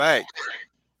Right.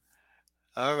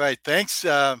 All right. Thanks.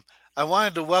 I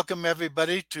wanted to welcome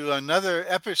everybody to another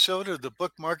episode of the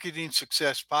Book Marketing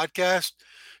Success Podcast.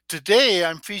 Today,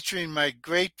 I'm featuring my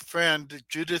great friend,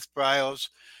 Judith Briles.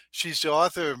 She's the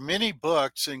author of many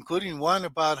books, including one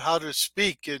about how to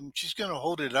speak, and she's going to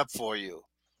hold it up for you.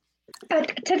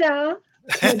 Ta-da!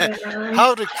 Ta-da.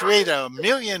 How to create $1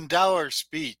 million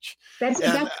speech. That's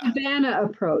the Vanna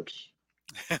approach.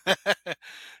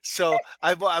 So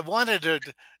I wanted to,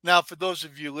 now for those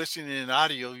of you listening in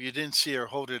audio, you didn't see her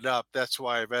hold it up. That's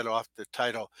why I read off the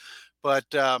title. But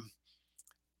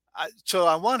so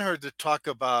I want her to talk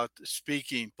about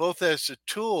speaking, both as a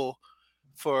tool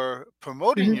for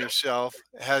promoting yourself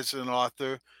as an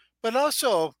author, but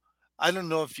also, I don't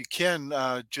know if you can,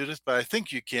 Judith, but I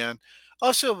think you can.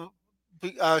 Also,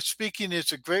 speaking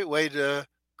is a great way to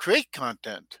create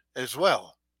content as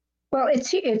well. Well,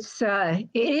 it is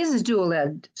a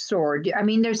dual-edged sword. I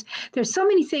mean, there's so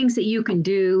many things that you can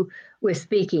do with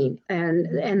speaking, and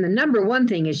the number one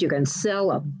thing is you can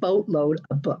sell a boatload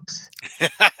of books,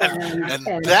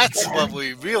 and that's what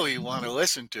we really want to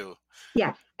listen to.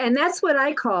 Yeah, and that's what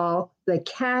I call the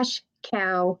cash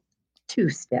cow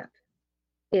two-step.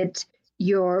 It's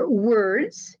your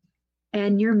words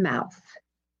and your mouth,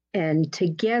 and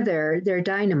together they're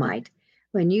dynamite.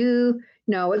 When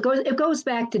it goes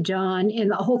back to John and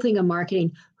the whole thing of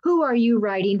marketing. Who are you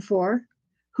writing for?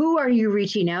 Who are you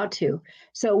reaching out to?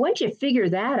 So once you figure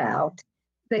that out,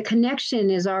 the connection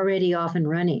is already off and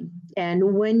running.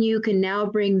 And when you can now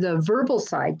bring the verbal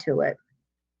side to it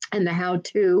and the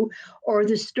how-to or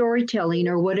the storytelling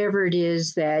or whatever it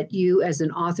is that you as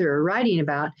an author are writing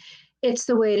about, it's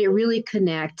the way to really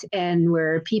connect and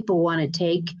where people want to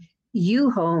take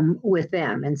you home with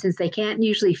them. And since they can't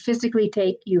usually physically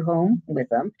take you home with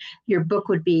them, your book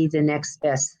would be the next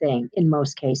best thing in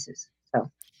most cases.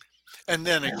 So, and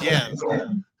then again,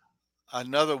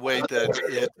 another way that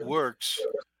it works,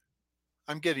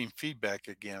 I'm getting feedback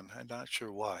again. I'm not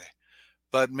sure why,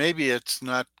 but maybe it's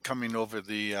not coming over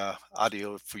the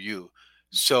audio for you.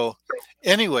 So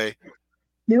anyway,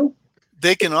 nope.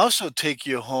 They can also take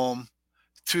you home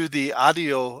through the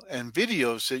audio and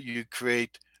videos that you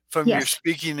create from your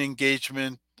speaking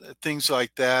engagement, things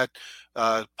like that,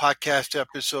 podcast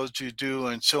episodes you do,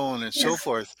 and so on and so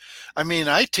forth. I mean,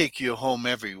 I take you home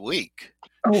every week.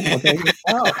 Oh, well, there you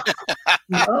go.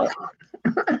 No.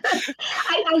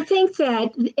 I think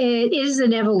that it is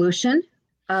an evolution.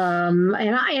 And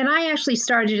I actually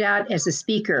started out as a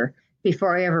speaker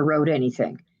before I ever wrote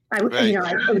anything. I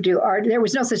would do art. There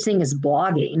was no such thing as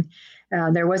blogging.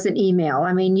 There wasn't email.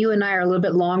 I mean, you and I are a little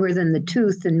bit longer than the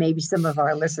tooth than maybe some of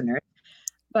our listeners.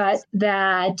 But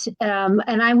that,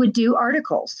 and I would do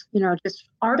articles, just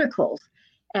articles.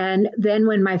 And then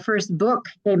when my first book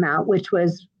came out, which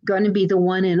was going to be the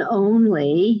one and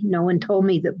only, no one told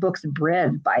me that books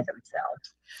bred by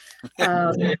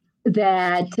themselves.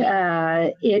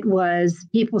 That it was,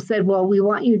 people said, well, we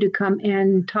want you to come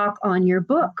and talk on your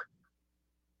book.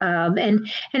 And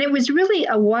it was really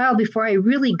a while before I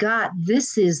really got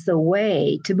this is the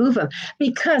way to move them,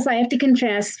 because I have to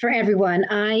confess for everyone,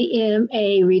 I am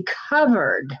a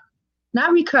recovered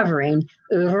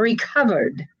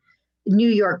New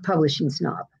York publishing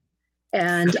snob.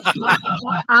 And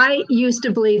I used to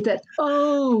believe that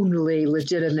only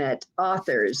legitimate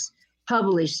authors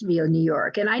published via New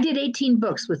York. And I did 18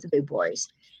 books with the big boys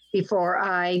before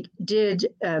I did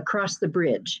Cross the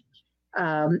Bridge.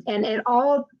 And it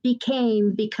all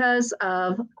became because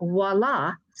of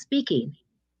voila, speaking.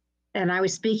 And I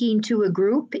was speaking to a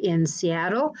group in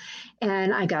Seattle,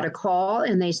 and I got a call,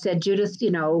 and they said, Judith,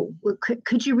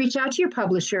 could you reach out to your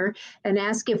publisher and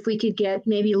ask if we could get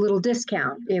maybe a little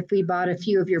discount if we bought a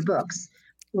few of your books?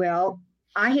 Well,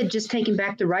 I had just taken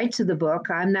back the rights of the book.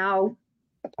 I'm now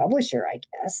a publisher, I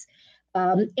guess.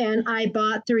 And I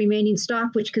bought the remaining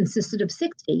stock, which consisted of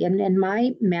 60. And in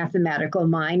my mathematical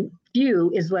mind,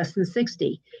 view is less than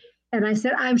 60. And I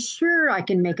said, I'm sure I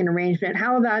can make an arrangement.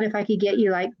 How about if I could get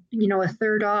you a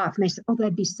third off? And they said, oh,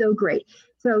 that'd be so great.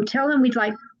 So tell them we'd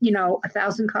like,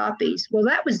 1,000 copies. Well,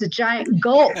 that was the giant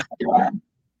goal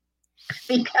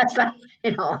because I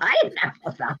didn't have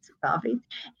 1,000 copies.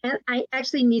 And I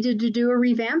actually needed to do a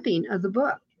revamping of the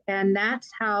book. And that's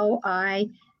how I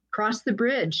crossed the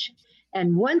bridge.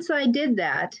 And once I did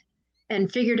that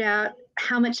and figured out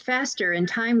how much faster and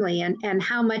timely and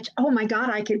how much, oh my God,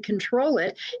 I could control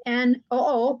it. And,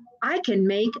 I can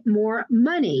make more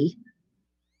money.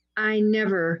 I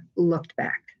never looked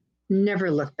back.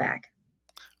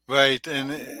 Right.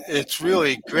 And it's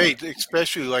really great,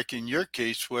 especially like in your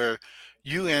case where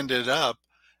you ended up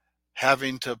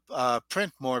having to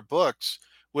print more books,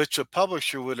 which a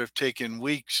publisher would have taken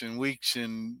weeks and weeks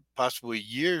and possibly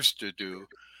years to do.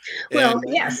 Well,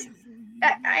 And yes,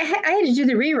 I had to do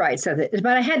the rewrites of it,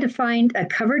 but I had to find a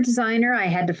cover designer. I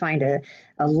had to find a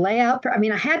layout. I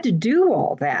mean, I had to do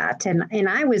all that, and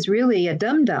I was really a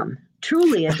dum dum,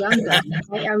 truly a dum dum.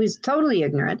 I was totally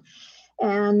ignorant,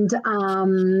 and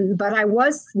but I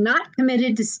was not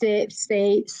committed to stay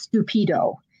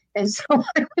stupido, and so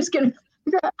I was going to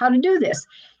figure out how to do this.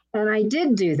 And I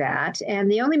did do that.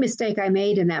 And the only mistake I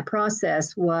made in that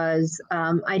process was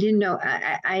I didn't know,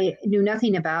 I knew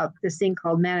nothing about this thing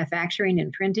called manufacturing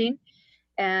and printing.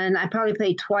 And I probably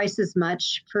paid twice as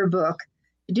much per book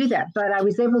to do that. But I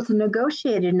was able to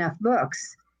negotiate enough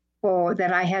books for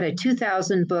that I had a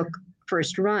 2,000 book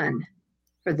first run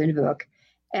for the book.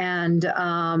 And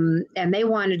they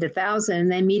wanted 1,000,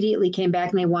 and they immediately came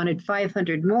back and they wanted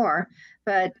 500 more.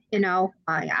 But,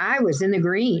 I was in the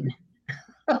green.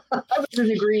 I was in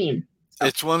the green.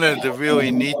 it's one of the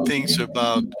really neat things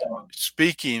about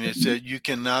speaking is that you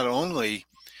can not only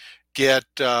get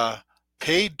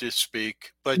paid to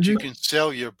speak, but you can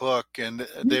sell your book, and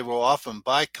they will often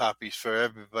buy copies for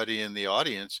everybody in the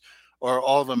audience or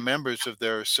all the members of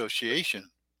their association.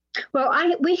 Well,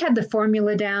 we had the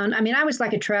formula down. I mean, I was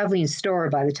like a traveling store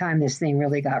by the time this thing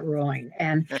really got rolling,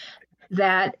 and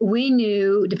that we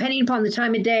knew, depending upon the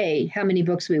time of day, how many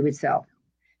books we would sell.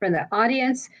 From the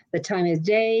audience, the time of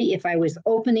day, if I was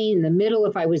opening in the middle,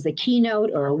 if I was the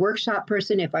keynote or a workshop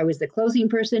person, if I was the closing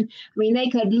person. I mean, they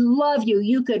could love you.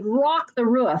 You could rock the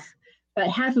roof,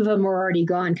 but half of them were already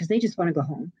gone because they just want to go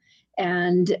home.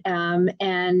 And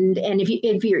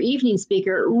if you're evening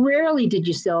speaker, rarely did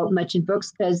you sell much in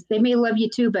books because they may love you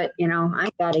too, but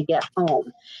I got to get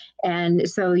home. And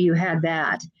so you had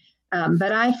that.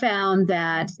 But I found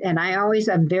that, and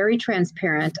I'm very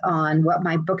transparent on what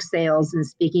my book sales and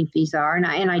speaking fees are. And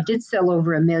I did sell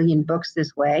over 1 million books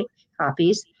this way,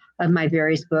 copies of my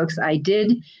various books. I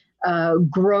did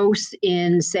gross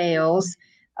in sales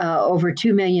over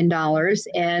 $2 million.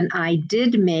 And I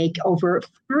did make over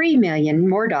 $3 million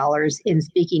more in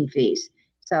speaking fees.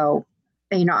 So,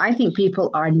 I think people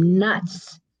are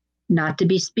nuts not to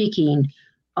be speaking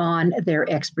on their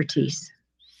expertise.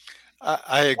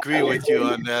 I agree with you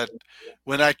on that.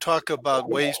 When I talk about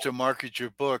ways to market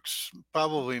your books,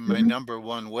 probably my number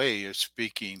one way is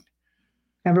speaking.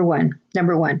 Number one.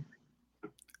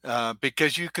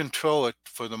 Because you control it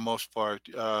for the most part.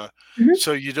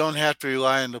 So you don't have to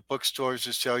rely on the bookstores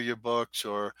to sell your books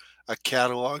or a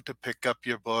catalog to pick up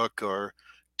your book or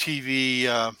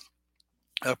TV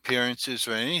appearances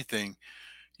or anything.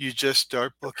 You just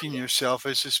start booking yourself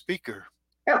as a speaker.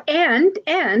 Oh,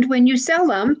 and when you sell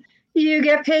them, you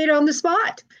get paid on the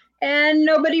spot and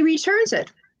nobody returns it.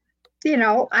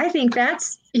 I think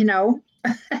that's,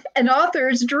 an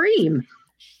author's dream.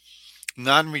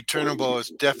 Non-returnable is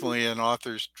definitely an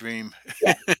author's dream.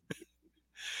 Yeah.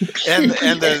 and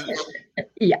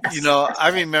yes. I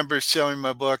remember selling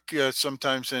my book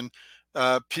sometimes, and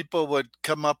people would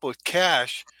come up with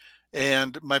cash,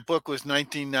 and my book was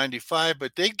 $19.95,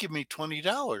 but they'd give me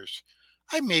 $20.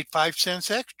 I made 5 cents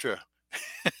extra.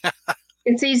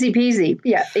 It's easy peasy.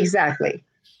 Yeah, exactly.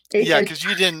 Because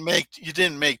you didn't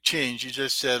make change. You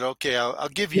just said, okay, I'll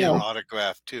give you an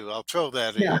autograph too. I'll throw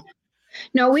that in.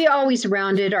 No, we always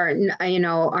rounded our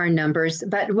numbers.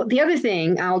 But the other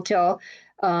thing I'll tell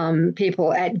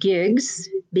people at gigs,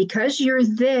 because you're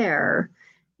there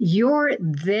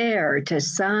to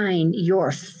sign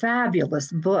your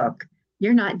fabulous book.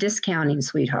 You're not discounting,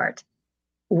 sweetheart.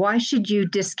 Why should you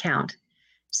discount?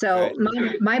 So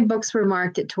my books were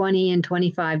marked at $20 and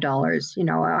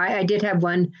 $25. I did have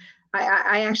one.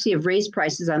 I actually have raised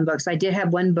prices on books. I did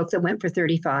have one book that went for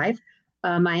 $35.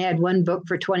 I had one book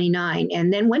for $29.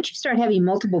 And then once you start having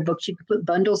multiple books, you could put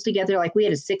bundles together. Like we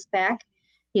had a 6-pack,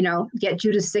 get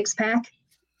Judah's 6-pack.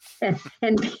 And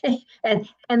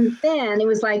then it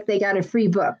was like they got a free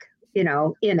book, in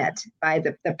it by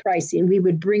the pricing. We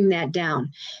would bring that down.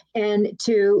 And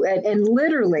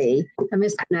literally, I'm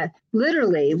just gonna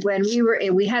literally when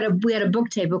we had a book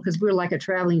table because we were like a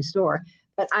traveling store,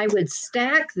 but I would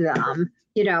stack them,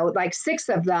 like 6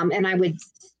 of them, and I would,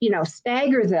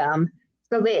 stagger them.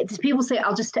 So people say,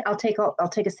 I'll take a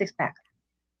 6-pack.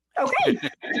 Okay,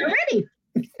 you're ready.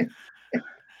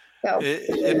 So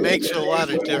it makes a lot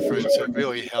of difference. It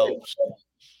really helps.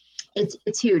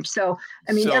 It's huge. So,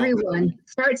 I mean, everyone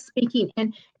starts speaking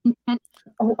and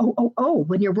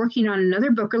when you're working on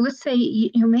another book, or let's say,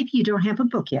 maybe you don't have a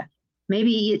book yet.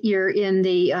 Maybe you're in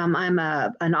the, I'm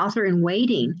an author in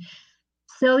waiting.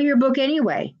 Sell your book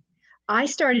anyway. I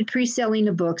started pre-selling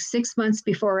a book 6 months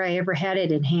before I ever had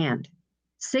it in hand.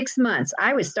 6 months.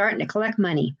 I was starting to collect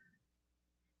money.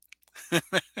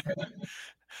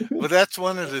 Well, that's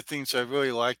one of the things I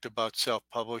really liked about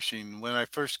self-publishing. When I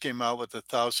first came out with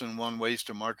 1,001 Ways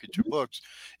to Market Your Books,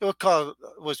 it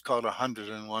was called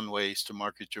 101 Ways to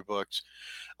Market Your Books.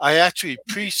 I actually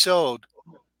pre-sold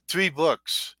 3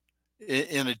 books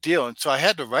in a deal, and so I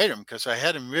had to write them because I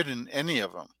hadn't written any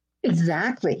of them.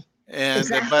 Exactly.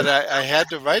 But I had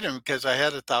to write them because I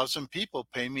had 1,000 people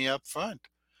pay me up front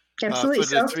Absolutely. for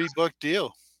the 3-book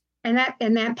deal. And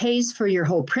that pays for your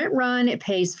whole print run. It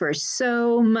pays for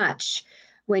so much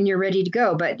when you're ready to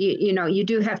go. But you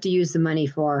do have to use the money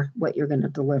for what you're going to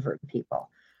deliver to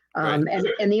people. Right.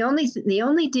 And the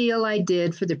only deal I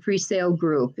did for the pre-sale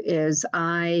group is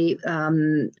I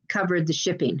covered the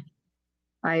shipping.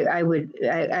 I would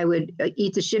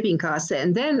eat the shipping costs,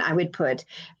 and then I would put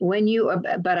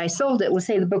but I sold it. Let's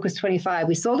say the book was 25.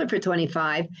 We sold it for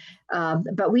 25,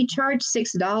 but we charged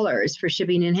 $6 for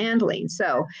shipping and handling.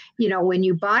 So when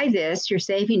you buy this, you're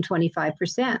saving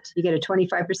 25%. You get a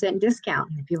 25% discount.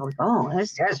 And people go, oh,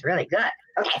 that's really good.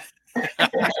 Okay.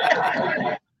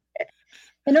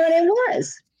 And it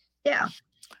was, yeah.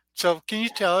 So can you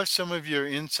tell us some of your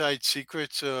inside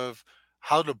secrets of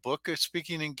how to book a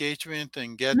speaking engagement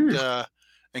and get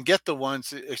the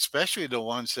ones, especially the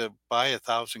ones that buy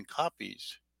 1,000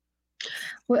 copies?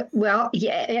 Well,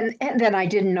 yeah, and then I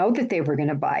didn't know that they were going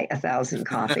to buy 1,000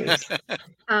 copies.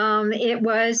 It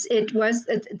was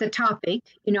the topic.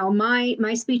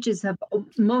 My speeches have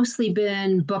mostly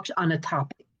been booked on a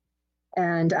topic.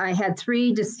 And I had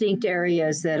 3 distinct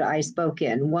areas that I spoke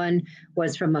in. One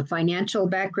was from a financial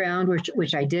background,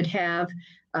 which I did have.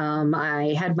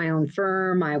 I had my own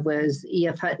firm. I was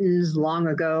E.F. Hutton's long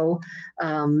ago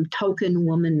token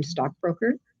woman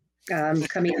stockbroker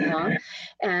coming along.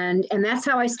 And that's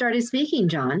how I started speaking,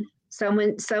 John.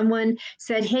 Someone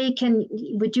said, hey,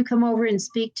 would you come over and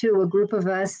speak to a group of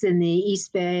us in the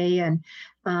East Bay and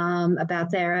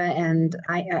about there? And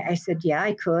I said, yeah,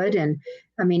 I could. And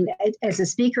I mean, as a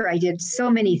speaker, I did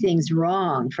so many things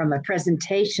wrong from a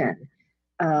presentation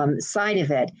side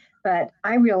of it, but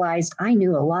I realized I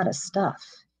knew a lot of stuff.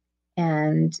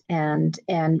 And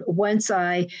once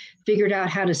I figured out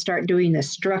how to start doing the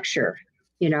structure,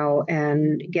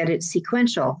 and get it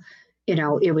sequential,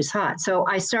 it was hot. So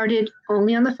I started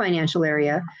only on the financial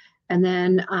area. And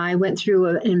then I went through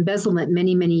an embezzlement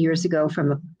many, many years ago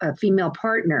from a female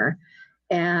partner.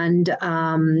 And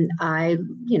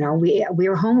we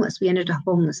were homeless. We ended up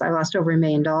homeless. I lost over $1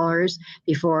 million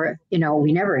before,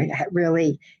 we never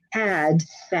really had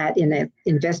that in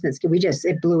investments.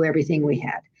 It blew everything we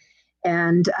had.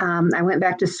 And I went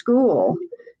back to school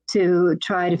to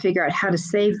try to figure out how to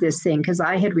save this thing because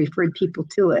I had referred people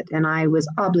to it and I was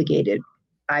obligated,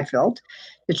 I felt,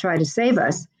 to try to save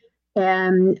us.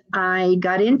 And I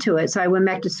got into it. So I went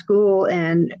back to school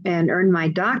and earned my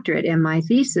doctorate, and my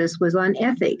thesis was on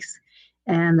ethics.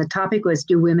 And the topic was,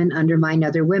 do women undermine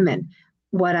other women?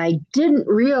 What I didn't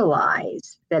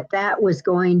realize that was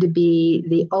going to be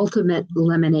the ultimate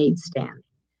lemonade stand.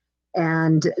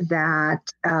 And that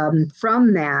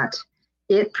from that,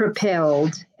 it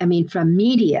propelled, from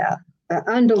media,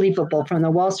 unbelievable, from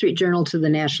the Wall Street Journal to the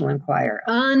National Enquirer,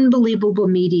 unbelievable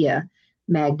media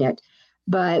magnet,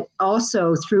 but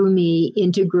also threw me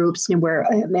into groups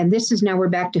and this is now we're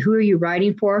back to who are you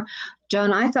writing for?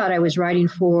 John, I thought I was writing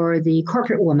for the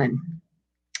corporate woman,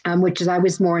 which is I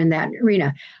was more in that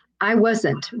arena. I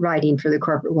wasn't writing for the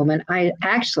corporate woman. I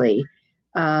actually,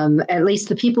 at least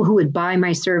the people who would buy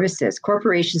my services,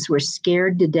 corporations were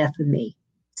scared to death of me.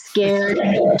 And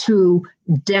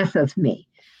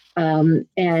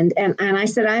I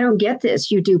said, I don't get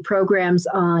this. You do programs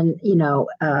on,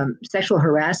 sexual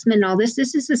harassment and all this.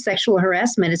 This is a sexual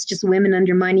harassment. It's just women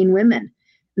undermining women.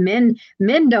 Men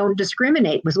don't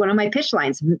discriminate was one of my pitch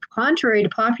lines. Contrary to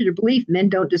popular belief, men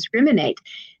don't discriminate.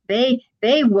 They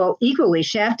will equally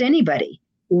shaft anybody.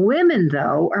 Women,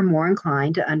 though, are more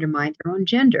inclined to undermine their own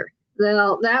gender.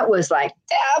 Well, that was like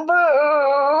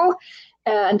taboo.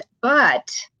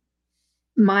 But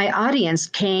my audience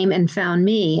came and found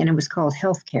me, and it was called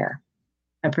healthcare,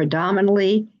 a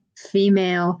predominantly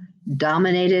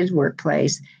female-dominated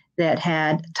workplace that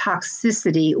had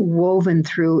toxicity woven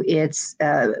through its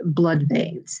blood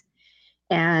veins.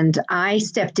 And I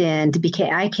stepped in I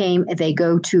became the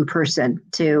go-to person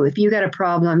to, if you got a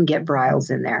problem, get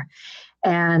Briles in there.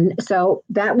 And so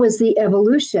that was the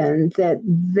evolution that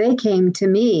they came to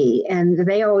me, and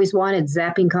they always wanted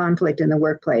zapping conflict in the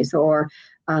workplace, or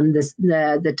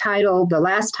the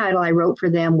last title I wrote for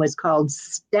them was called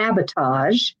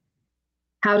Sabotage,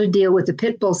 How to Deal with the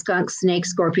Pit Bull, Skunks,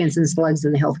 Snakes, Scorpions, and Slugs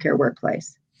in the Healthcare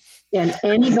Workplace. And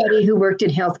anybody who worked in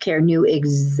healthcare knew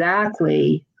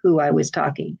exactly who I was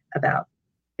talking about.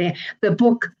 The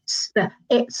book,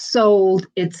 it sold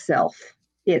itself.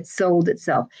 It sold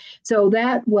itself. So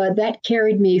that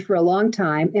carried me for a long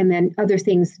time, and then other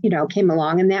things, came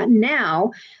along, and that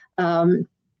now.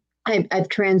 I've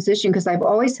transitioned because I've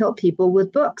always helped people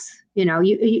with books. I'll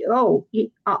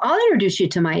introduce you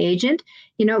to my agent.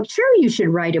 Sure, you should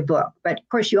write a book, but of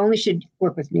course, you only should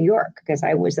work with New York because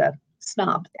I was a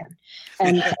snob then.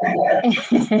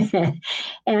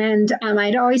 And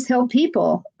I'd always help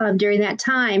people during that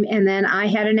time. And then I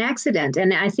had an accident.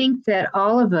 And I think that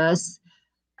all of us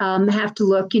have to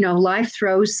look, life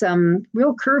throws some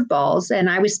real curveballs. And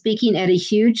I was speaking at a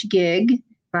huge gig,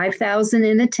 5,000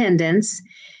 in attendance.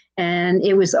 And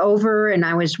it was over, and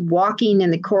I was walking in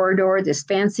the corridor, this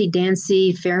fancy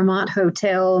dancy Fairmont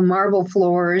Hotel, marble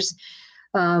floors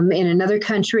in another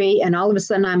country. And all of a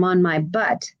sudden, I'm on my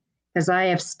butt because I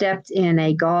have stepped in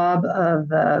a gob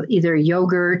of either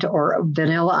yogurt or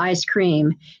vanilla ice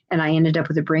cream, and I ended up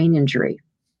with a brain injury.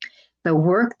 The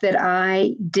work that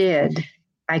I did,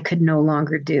 I could no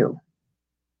longer do.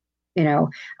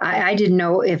 I didn't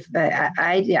know if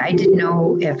I didn't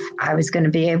know if I was going to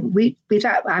be able. We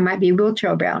thought I might be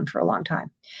wheelchair bound for a long time,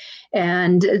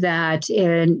 and that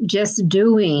in just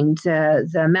doing the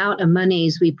amount of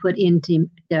monies we put into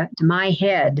my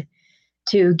head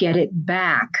to get it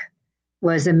back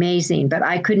was amazing. But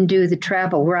I couldn't do the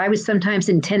travel where I was sometimes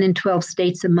in 10 and 12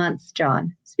 states a month,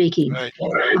 John, speaking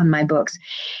on my books,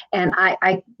 and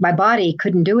my body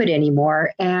couldn't do it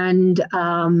anymore, and.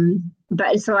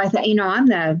 But so I thought, I'm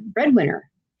the breadwinner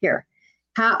here.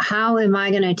 How am I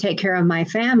going to take care of my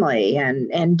family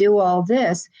and do all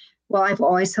this? Well, I've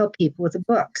always helped people with the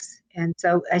books. And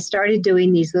so I started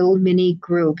doing these little mini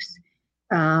groups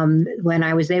when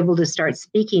I was able to start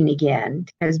speaking again,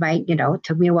 because it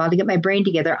took me a while to get my brain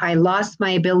together. I lost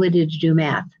my ability to do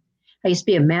math. I used to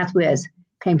be a math whiz,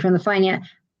 came from the finance.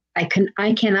 I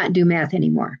cannot do math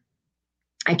anymore.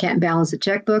 I can't balance a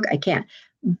checkbook. I can't.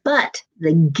 But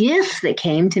the gift that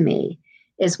came to me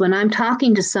is when I'm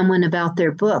talking to someone about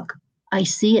their book, I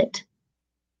see it.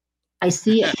 I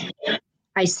see it.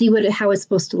 I see how it's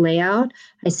supposed to lay out.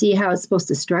 I see how it's supposed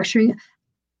to structure.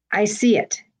 I see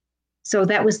it. So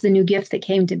that was the new gift that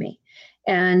came to me.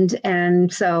 And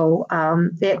so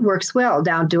it works well.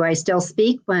 Now, do I still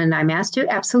speak when I'm asked to?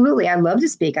 Absolutely. I love to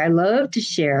speak. I love to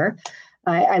share.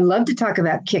 I love to talk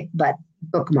about kick butt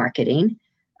book marketing.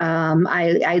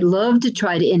 I love to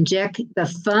try to inject the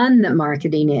fun that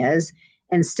marketing is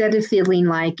instead of feeling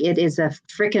like it is a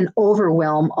freaking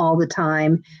overwhelm all the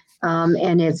time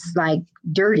and it's like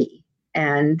dirty.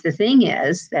 And the thing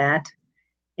is that,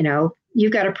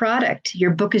 you've got a product. Your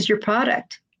book is your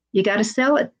product. You got to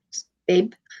sell it,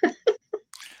 babe.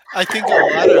 I think a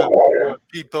lot of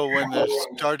people, when they're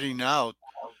starting out,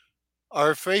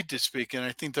 are afraid to speak. And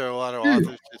I think there are a lot of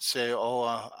authors that say,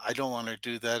 I don't want to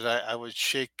do that. I would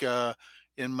shake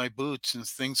in my boots and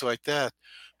things like that.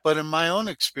 But in my own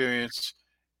experience,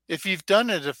 if you've done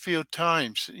it a few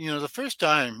times, the first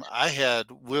time I had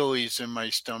willies in my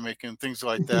stomach and things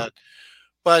like that.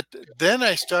 But then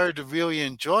I started to really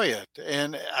enjoy it.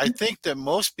 And I think that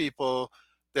most people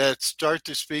that start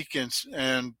to speak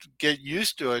and get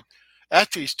used to it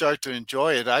actually start to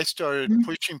enjoy it. I started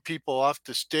pushing people off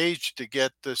the stage to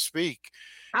get to speak.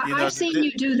 I've seen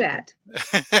you do that.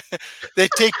 They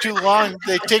take too long.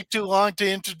 They take too long to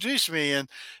introduce me, and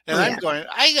I'm going.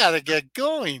 I gotta get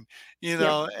going,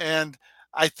 And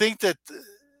I think that.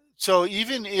 So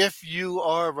even if you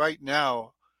are right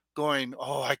now going,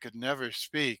 I could never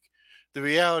speak, the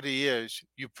reality is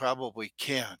you probably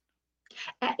can.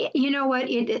 You know what?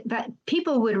 But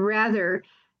people would rather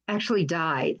actually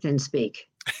die than speak.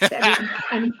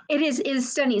 And it is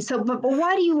stunning. So, but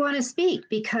why do you want to speak?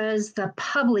 Because the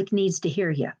public needs to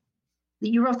hear you.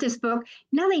 You wrote this book.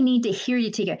 Now they need to hear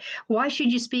you together. Why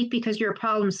should you speak? Because you're a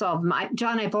problem solver.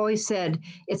 John, I've always said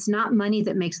it's not money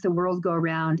that makes the world go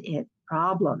round. It's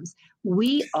problems.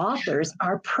 We authors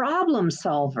are problem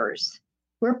solvers.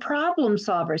 We're problem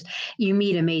solvers. You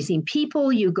meet amazing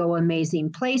people, you go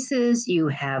amazing places, you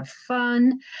have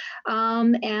fun.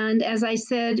 And as I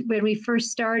said, when we first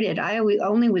started, I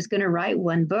only was going to write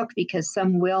one book because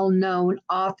some well-known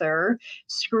author,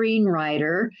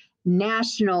 screenwriter,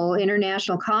 national,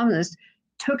 international columnist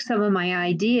took some of my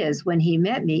ideas when he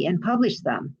met me and published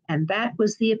them. And that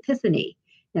was the epiphany.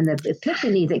 And the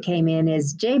epiphany that came in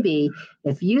is, JB,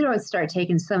 if you don't start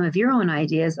taking some of your own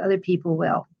ideas, other people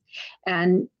will.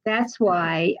 And that's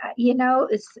why,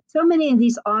 so many of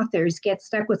these authors get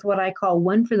stuck with what I call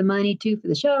 1 for the money, 2 for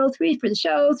the show, 3 for the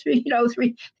show, 3,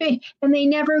 3, and they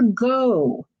never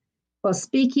go. Well,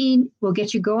 speaking will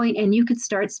get you going, and you could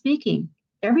start speaking.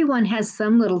 Everyone has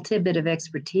some little tidbit of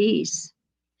expertise.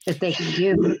 that they can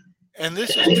do. And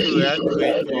this is true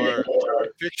actually for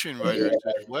fiction writers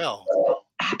as well.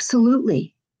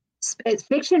 Absolutely.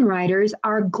 Fiction writers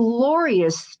are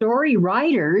glorious story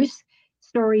writers,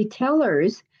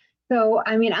 storytellers. So,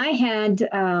 I mean, I had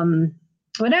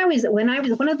when I was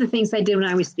one of the things I did when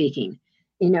I was speaking,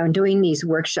 doing these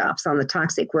workshops on the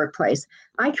toxic workplace,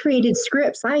 I created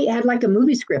scripts. I had like a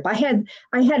movie script. I had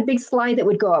a big slide that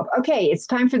would go up. Okay, it's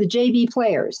time for the JV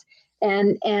players.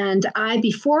 And I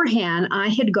beforehand, I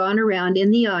had gone around in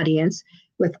the audience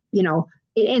with,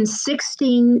 in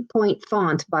 16-point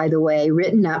font, by the way,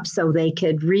 written up so they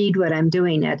could read what I'm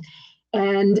doing it.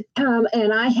 And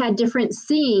I had different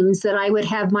scenes that I would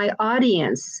have my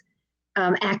audience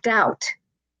act out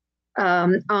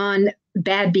on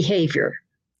bad behavior.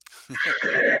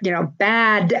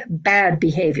 Bad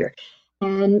behavior.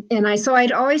 So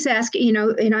I'd always ask,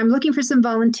 and I'm looking for some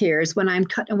volunteers. When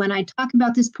I talk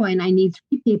about this point, I need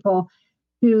 3 people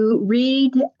to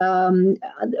read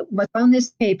what's on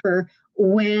this paper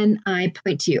when I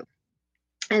point to you.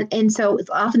 And so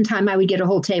oftentimes I would get a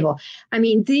whole table. I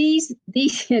mean, these,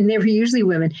 and they were usually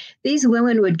women. These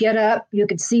women would get up. You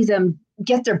could see them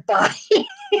get their body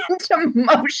into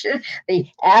motion, the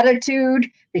attitude,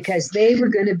 because they were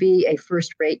going to be a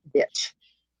first-rate bitch.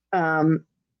 And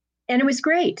it was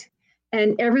great.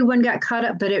 And everyone got caught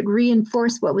up, but it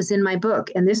reinforced what was in my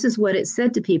book. And this is what it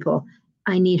said to people.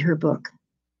 I need her book.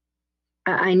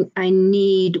 I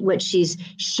need what she's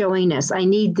showing us. I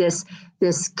need this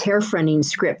care fronting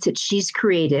script that she's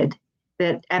created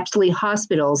that absolutely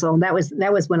hospitals. Oh, that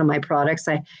was one of my products.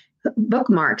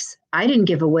 Bookmarks. I didn't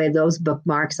give away those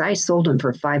bookmarks. I sold them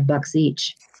for $5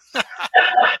 each.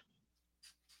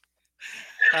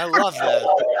 I love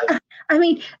that. I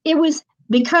mean, it was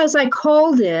because I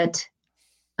called it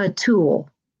a tool.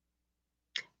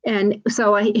 And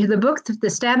so the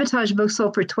Stabotage book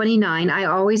sold for $29. I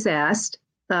always asked,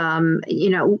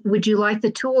 would you like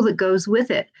the tool that goes with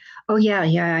it? Oh, yeah,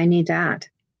 I need that.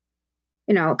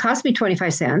 It cost me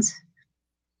 25 cents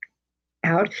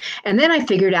out. And then I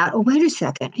figured out, oh, wait a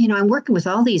second, I'm working with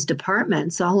all these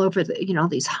departments all over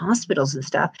these hospitals and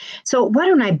stuff. So why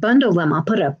don't I bundle them? I'll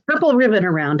put a purple ribbon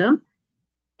around them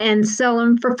and sell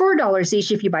them for $4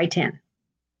 each if you buy 10.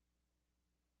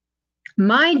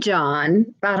 My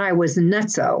John thought I was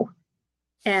nutso.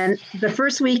 And the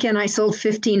first weekend I sold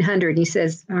 1,500. He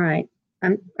says, all right,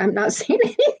 I'm not saying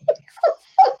anything.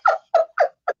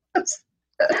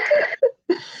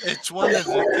 It's one of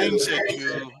the things that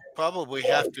you probably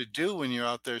have to do when you're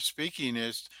out there speaking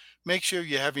is make sure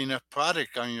you have enough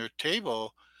product on your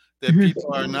table that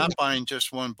people are not buying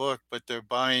just one book, but they're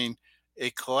buying a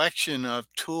collection of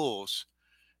tools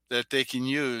that they can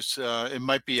use. It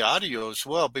might be audio as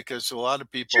well, because a lot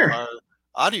of people are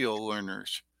audio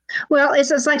learners. Well,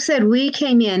 it's like I said, we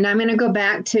came in. I'm going to go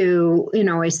back to,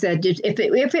 I said,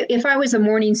 if I was a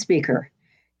morning speaker,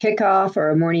 kickoff or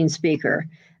a morning speaker,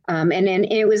 and then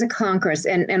it was a congress,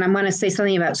 and I'm going to say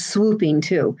something about swooping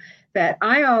too, that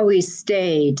I always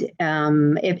stayed.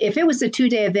 If it was a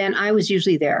 2-day event, I was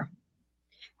usually there.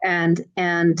 And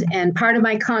part of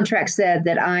my contract said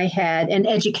that I had an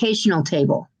educational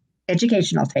table.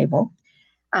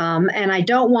 And I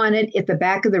don't want it at the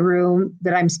back of the room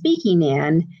that I'm speaking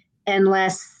in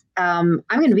unless I'm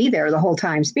going to be there the whole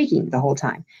time, speaking the whole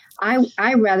time. I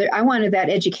wanted that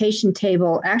education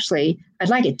table. Actually, I'd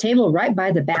like a table right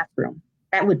by the bathroom.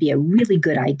 That would be a really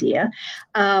good idea.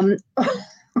 With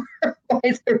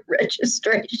the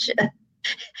registration,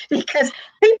 because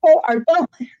people are going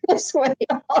this way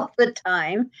all the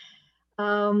time.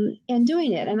 And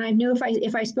doing it. And I knew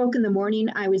if I spoke in the morning,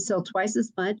 I would sell twice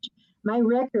as much. My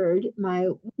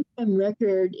one-time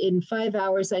record in 5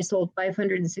 hours, I sold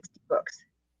 560 books.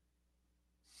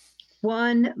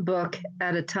 One book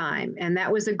at a time. And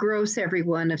that was a gross,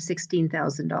 everyone, of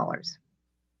 $16,000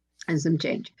 and some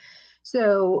change.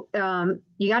 So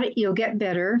you'll get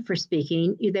better for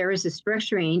speaking. There is a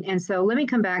structuring. And so let me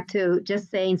come back to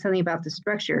just saying something about the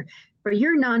structure. For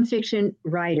your nonfiction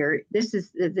writer, this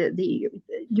is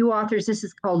you authors, this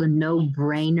is called a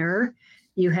no-brainer.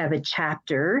 You have a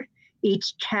chapter.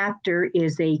 Each chapter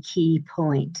is a key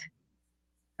point.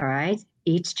 All right?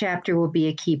 Each chapter will be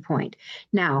a key point.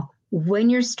 Now, when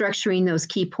you're structuring those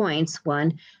key points,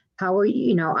 one, how are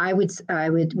you, I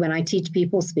would when I teach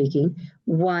people speaking,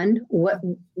 one,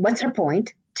 what's her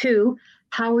point? Two,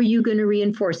 how are you going to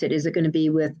reinforce it? Is it going to be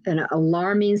with an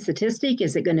alarming statistic?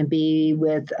 Is it going to be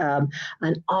with an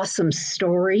awesome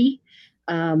story?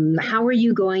 How are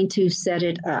you going to set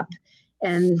it up?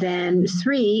 And then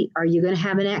three, are you going to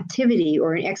have an activity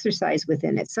or an exercise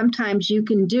within it? Sometimes you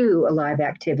can do a live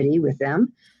activity with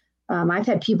them. I've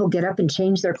had people get up and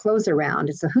change their clothes around.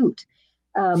 It's a hoot.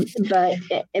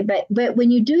 But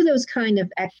when you do those kind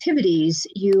of activities,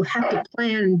 you have to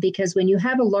plan, because when you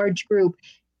have a large group,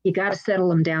 you got to settle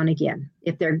them down again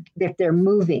if they're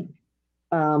moving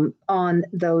on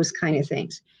those kind of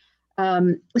things.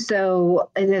 So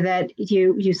that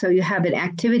you have an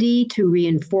activity to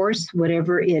reinforce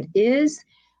whatever it is.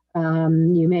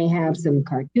 You may have some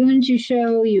cartoons you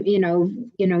show. You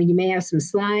may have some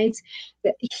slides.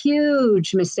 The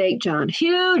huge mistake, John,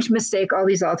 huge mistake all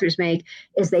these authors make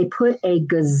is they put a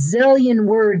gazillion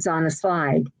words on a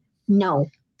slide.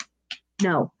 No.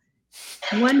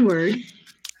 One word.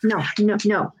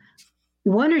 No.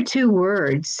 One or two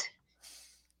words.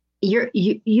 You're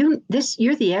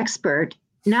the expert.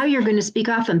 Now you're going to speak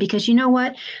often, because you know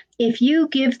what? If you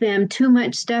give them too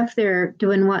much stuff, they're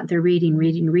doing what? They're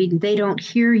reading. They don't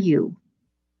hear you.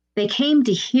 They came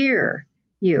to hear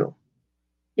you.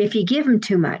 If you give them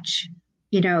too much,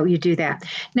 you do that.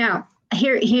 Now,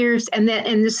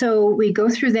 so we go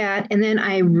through that, and then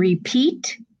I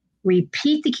repeat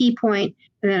the key point,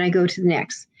 and then I go to the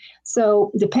next.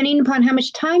 So depending upon how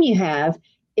much time you have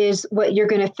is what you're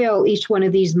going to fill each one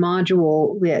of these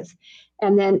module with.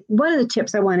 And then one of the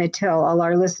tips I want to tell all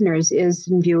our listeners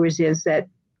and viewers is that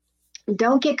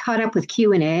don't get caught up with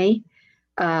Q&A.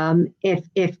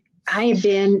 If I have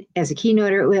been as a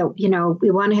keynoter,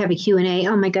 we want to have a Q&A.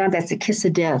 Oh my God, that's a kiss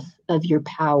of death of your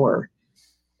power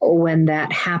when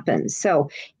that happens.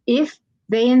 So if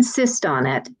they insist on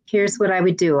it, here's what I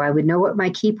would do. I would know what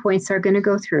my key points are going to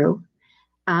go through.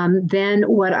 Then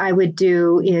what I would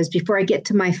do is, before I get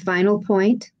to my final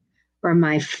point or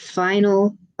my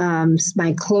final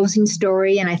my closing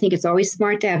story, and I think it's always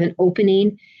smart to have an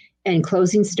opening and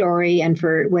closing story. And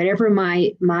for whatever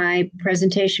my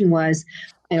presentation was,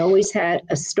 I always had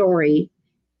a story,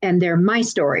 and they're my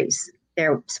stories.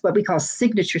 They're what we call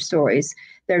signature stories.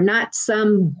 They're not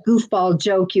some goofball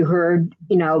joke you heard,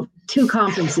 2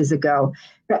 conferences ago.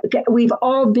 We've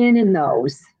all been in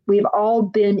those.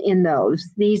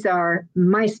 These are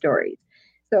my stories.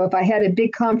 So if I had a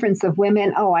big conference of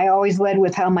women, I always led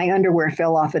with how my underwear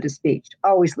fell off at a speech.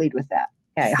 Always lead with that.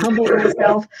 Okay, I humbled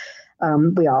myself.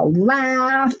 We all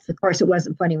laugh. Of course, it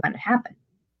wasn't funny when it happened,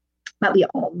 but we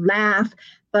all laugh.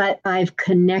 But I've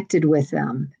connected with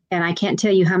them. And I can't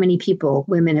tell you how many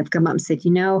women have come up and said,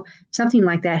 something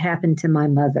like that happened to my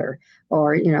mother,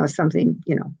 or, something,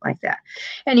 like that.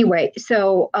 Anyway,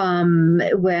 so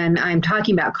when I'm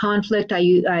talking about conflict,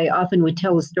 I often would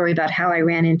tell a story about how I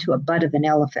ran into a butt of an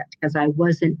elephant because I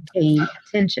wasn't paying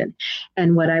attention.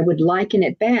 And what I would liken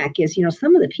it back is,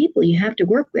 some of the people you have to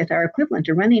work with are equivalent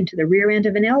to running into the rear end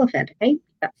of an elephant. Okay,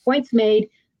 points made,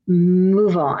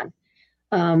 move on.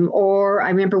 Or I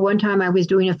remember one time I was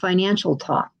doing a financial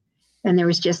talk, and there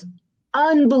was just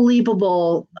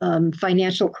unbelievable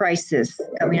financial crisis.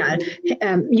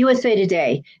 USA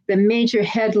Today, the major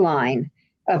headline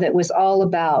of it was all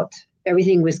about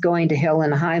everything was going to hell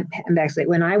in a handbasket.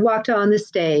 When I walked on the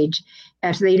stage,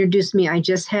 after they introduced me, I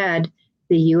just had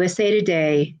the USA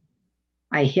Today.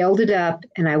 I held it up,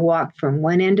 and I walked from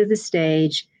one end of the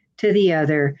stage to the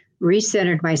other,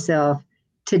 recentered myself.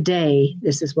 Today,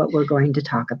 this is what we're going to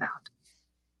talk about.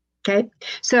 Okay,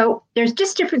 so there's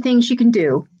just different things you can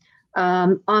do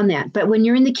on that. But when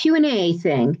you're in the Q&A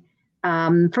thing,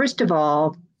 first of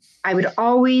all, I would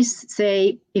always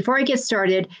say, before I get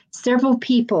started, several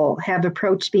people have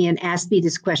approached me and asked me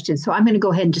this question. So I'm going to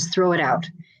go ahead and just throw it out.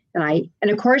 And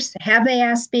of course, have they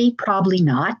asked me? Probably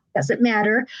not. Doesn't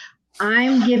matter.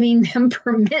 I'm giving them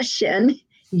permission.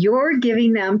 You're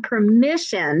giving them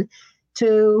permission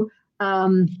to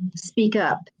speak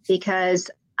up, because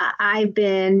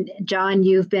John,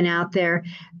 you've been out there.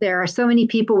 There are so many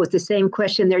people with the same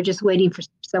question. They're just waiting for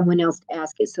someone else to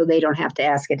ask it so they don't have to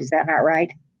ask it. Is that not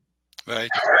right? Right.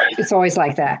 It's always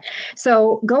like that.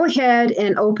 So go ahead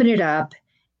and open it up.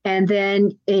 And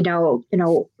then, they'll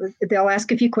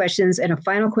ask a few questions and a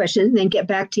final question, and then get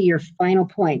back to your final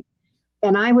point.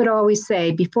 And I would always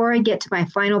say, before I get to my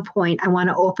final point, I want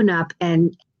to open up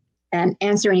and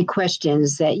answer any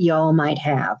questions that y'all might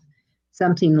have,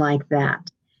 something like that.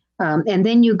 And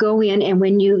then you go in, and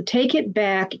when you take it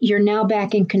back, you're now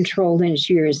back in control, and it's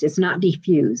yours. It's not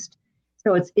diffused.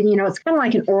 So it's kind of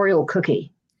like an Oreo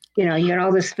cookie. You get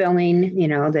all this filling,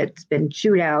 that's been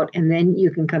chewed out, and then you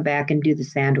can come back and do the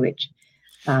sandwich.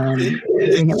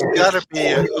 It's got to be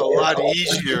a lot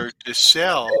easier to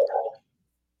sell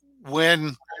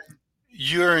when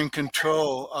you're in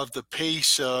control of the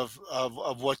pace of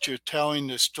what you're telling,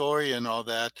 the story and all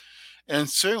that. And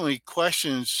certainly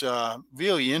questions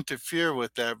really interfere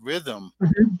with that rhythm.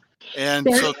 Mm-hmm. And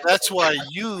so that's why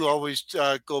you always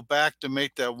go back to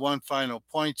make that one final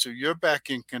point. So you're back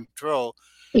in control.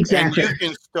 Exactly. And you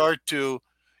can start to,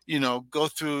 go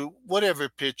through whatever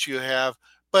pitch you have,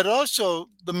 but also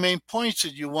the main points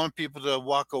that you want people to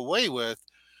walk away with.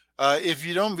 If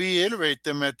you don't reiterate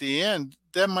them at the end,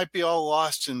 that might be all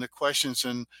lost in the questions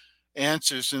and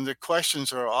answers. And the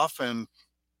questions are often,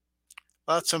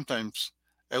 well, sometimes,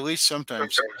 at least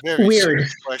sometimes, very Weird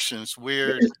serious questions,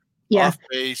 weird, off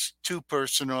base, too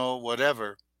personal,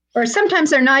 whatever. Or sometimes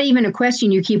they're not even a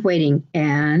question. You keep waiting,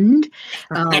 and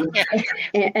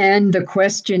the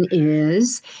question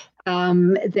is,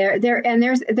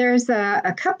 there's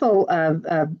a couple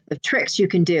of tricks you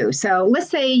can do. So let's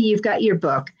say you've got your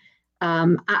book.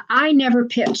 I never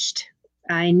pitched.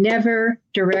 I never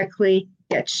directly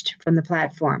pitched from the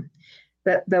platform.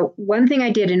 The one thing I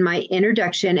did in my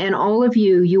introduction, and all of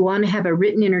you want to have a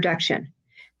written introduction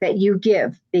that you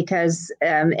give, because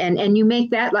and you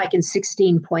make that like in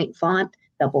 16-point font,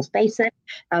 double space it,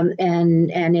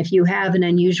 and if you have an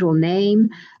unusual name,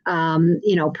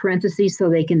 parentheses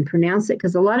so they can pronounce it,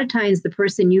 because a lot of times the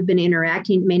person you've been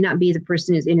interacting may not be the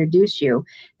person who's introduced you.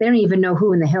 They don't even know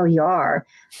who in the hell you are.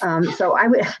 So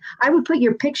I would put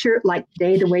your picture, like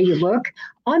today, the way you look,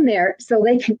 on there so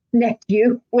they can connect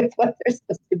you with what they're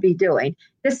supposed to be doing.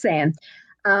 Just saying.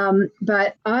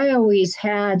 But I always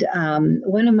had,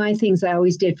 one of my things I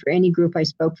always did for any group I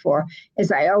spoke for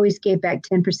is I always gave back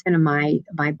 10% of my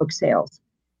book sales.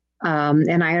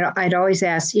 And I'd always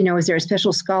ask, is there a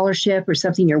special scholarship or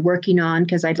something you're working on?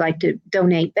 Because I'd like to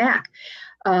donate back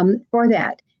for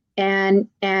that. And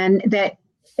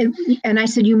I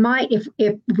said, you might, if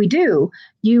we do,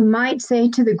 you might say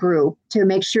to the group to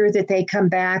make sure that they come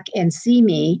back and see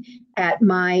me at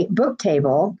my book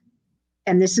table.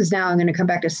 And this is now, I'm going to come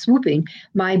back to swooping,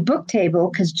 my book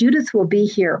table, because Judith will be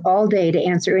here all day to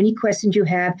answer any questions you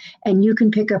have, and you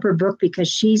can pick up her book because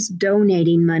she's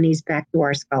donating monies back to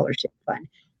our scholarship fund.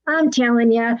 I'm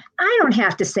telling you, I don't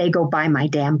have to say go buy my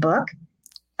damn book.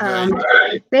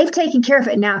 They've taken care of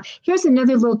it. Now, here's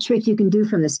another little trick you can do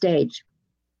from the stage.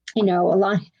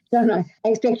 I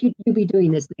expect you to be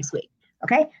doing this next week.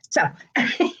 Okay, so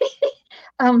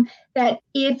that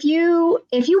if you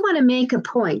want to make a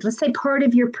point, let's say part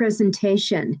of your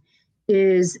presentation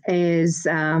is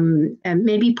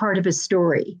maybe part of a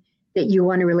story that you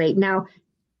want to relate. Now,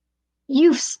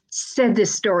 you've said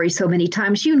this story so many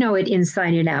times, you know it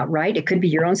inside and out, right? It could be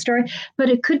your own story, but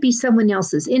it could be someone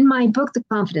else's. In my book, The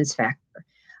Confidence Factor,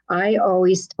 I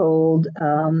always told,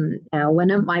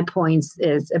 one of my points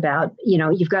is about,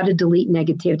 you've got to delete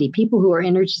negativity. People who are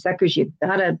energy suckers, you've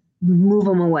got to move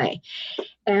them away.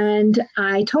 And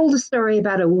I told a story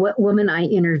about a woman I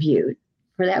interviewed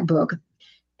for that book.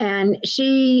 And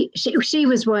she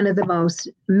was one of the most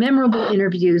memorable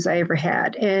interviews I ever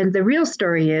had. And the real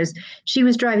story is she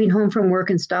was driving home from work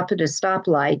and stopped at a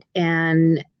stoplight,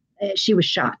 and she was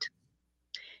shot.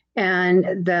 And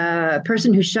the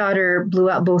person who shot her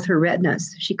blew out both her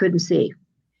retinas. She couldn't see.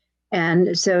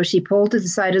 And so she pulled to the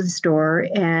side of the store,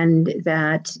 and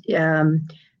that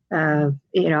and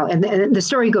the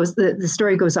story goes. The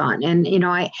story goes on, and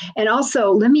and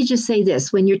also let me just say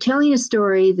this: when you're telling a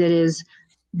story that is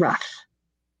rough,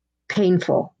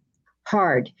 painful,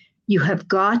 hard, you have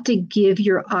got to give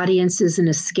your audiences an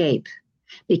escape,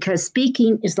 because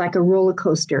speaking is like a roller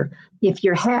coaster. If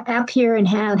you're up here and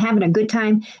having a good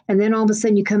time, and then all of a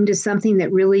sudden you come to something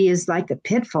that really is like a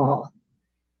pitfall,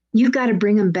 you've got to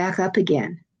bring them back up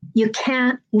again. You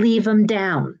can't leave them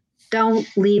down. Don't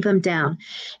leave them down.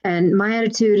 And my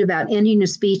attitude about ending a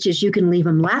speech is you can leave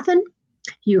them laughing,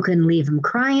 you can leave them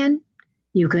crying,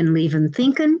 you can leave them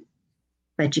thinking,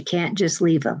 but you can't just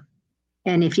leave them.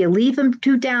 And if you leave them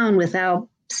too down without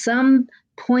some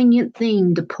poignant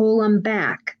thing to pull them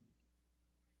back,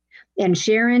 and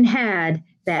Sharon had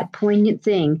that poignant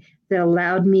thing that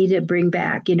allowed me to bring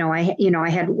back. I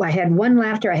had one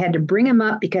laughter. I had to bring him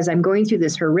up because I'm going through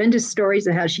this horrendous stories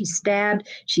of how she's stabbed,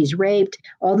 she's raped,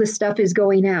 all this stuff is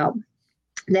going out.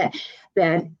 That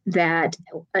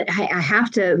I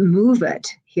have to move it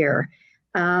here.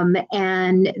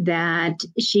 And that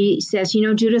she says,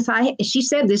 Judith, she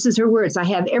said, this is her words, I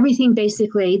have everything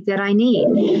basically that I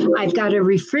need. I've got a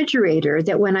refrigerator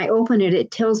that when I open it,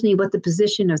 it tells me what the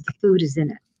position of the food is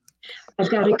in it. I've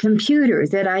got a computer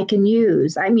that I can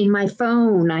use. I mean, my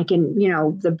phone, I can,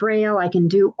 the Braille, I can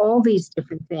do all these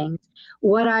different things.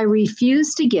 What I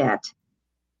refuse to get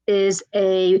is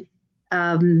a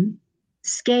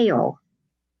scale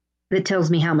that tells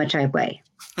me how much I weigh.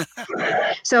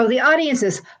 So the audience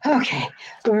is, okay,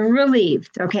 we're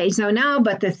relieved. Okay, so now,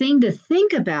 but the thing to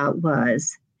think about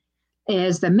was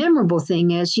is the memorable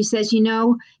thing is she says,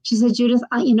 she said, Judith,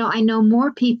 I know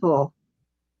more people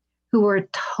who are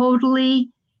totally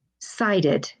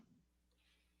sighted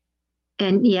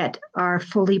and yet are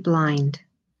fully blind.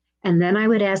 And then I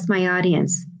would ask my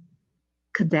audience,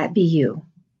 could that be you?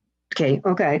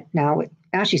 Okay. Now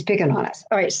she's picking on us.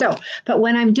 All right. So, but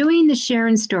when I'm doing the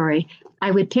Sharon story,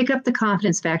 I would pick up the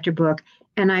Confidence Factor book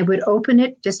and I would open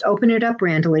it up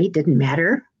randomly. Didn't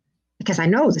matter because I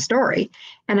know the story.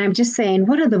 And I'm just saying,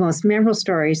 what are the most memorable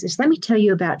stories is let me tell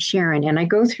you about Sharon. And I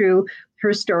go through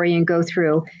her story and go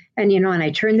through and, and I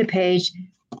turn the page.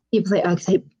 I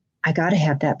say, I got to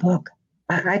have that book.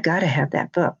 I got to have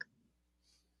that book.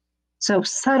 So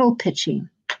subtle pitching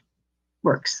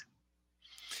works.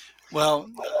 Well,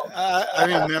 I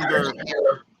remember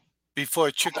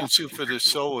before Chicken Soup for the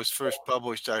Soul was first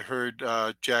published, I heard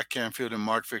Jack Canfield and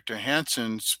Mark Victor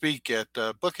Hansen speak at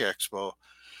Book Expo.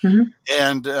 Mm-hmm.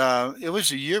 And it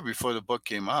was a year before the book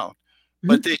came out. Mm-hmm.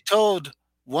 But they told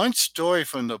one story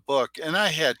from the book, and I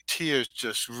had tears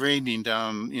just raining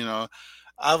down,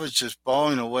 I was just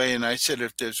bawling away. And I said,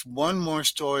 if there's one more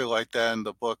story like that in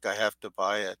the book, I have to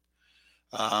buy it.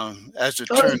 As it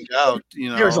turned out,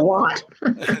 there's a lot.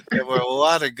 there were a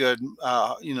lot of good,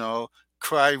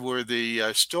 cry-worthy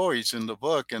stories in the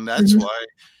book, and that's mm-hmm. why,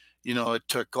 it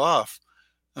took off.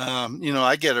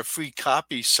 I get a free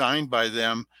copy signed by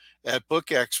them at Book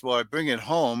Expo. I bring it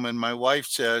home, and my wife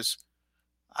says,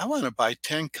 "I want to buy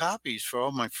 10 copies for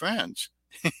all my friends."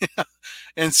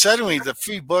 And suddenly, the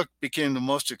free book became the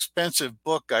most expensive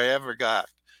book I ever got.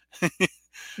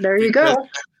 There you go.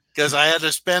 Because I had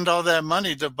to spend all that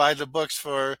money to buy the books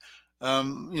for,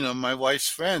 my wife's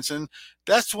friends. And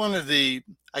that's one of the,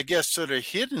 I guess, sort of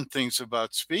hidden things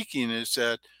about speaking is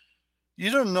that you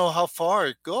don't know how far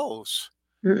it goes.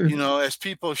 Mm-mm. As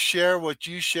people share what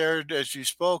you shared as you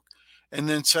spoke, and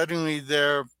then suddenly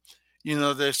they're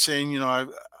saying,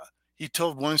 he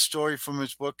told one story from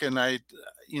his book and I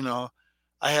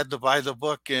had to buy the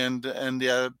book and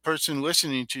the person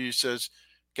listening to you says,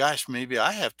 gosh, maybe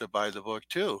I have to buy the book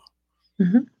too.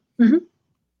 Mm-hmm. Mm-hmm.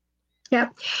 Yeah,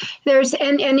 there's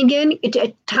and again,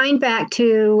 tying back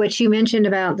to what you mentioned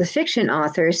about the fiction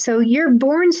authors. So you're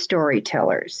born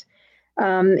storytellers.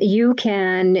 You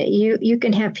can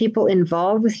have people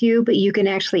involved with you, but you can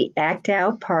actually act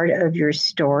out part of your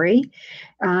story.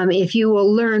 If you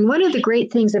will learn, one of the great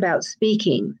things about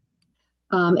speaking.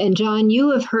 And John, you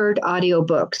have heard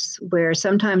audiobooks where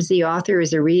sometimes the author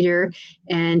is a reader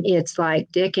and it's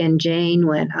like Dick and Jane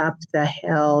went up the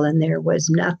hill and there was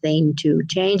nothing to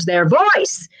change their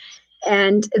voice.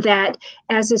 And that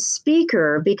as a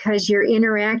speaker, because you're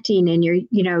interacting and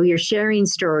you're sharing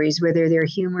stories, whether they're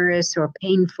humorous or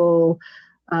painful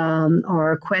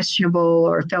or questionable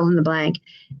or fill in the blank,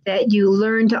 that you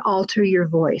learn to alter your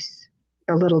voice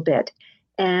a little bit.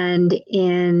 And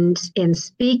in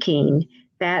speaking,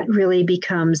 that really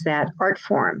becomes that art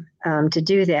form to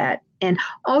do that. And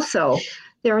also,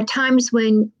 there are times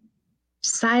when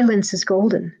silence is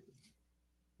golden.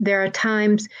 There are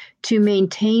times to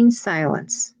maintain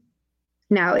silence.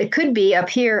 Now, it could be up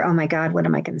here, oh my God, what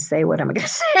am I going to say? What am I going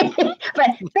to say? But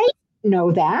they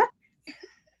know that.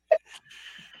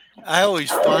 I always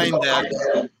find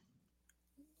that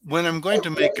when I'm going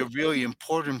to make a really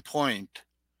important point,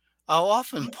 I'll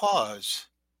often pause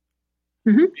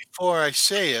before I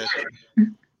say it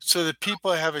so that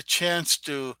people have a chance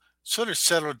to sort of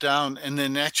settle down and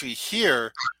then actually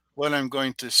hear what I'm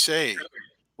going to say,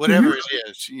 whatever it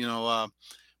is,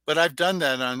 but I've done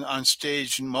that on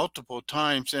stage multiple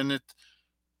times, and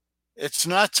it's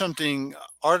not something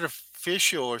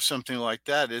artificial or something like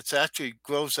that. It's actually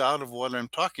grows out of what I'm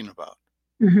talking about.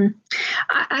 Mm-hmm.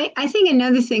 I think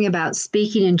another thing about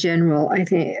speaking in general, I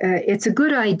think it's a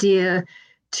good idea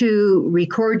to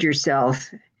record yourself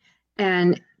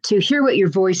and to hear what your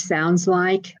voice sounds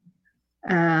like.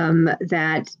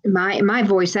 That my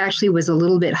voice actually was a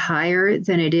little bit higher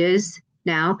than it is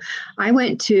now. I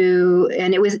went to,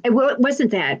 and it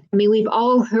wasn't that. I mean, we've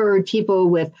all heard people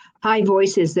with high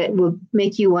voices that will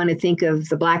make you want to think of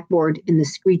the blackboard and the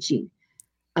screeching.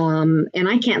 And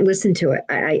I can't listen to it.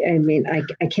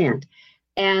 I can't.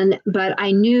 But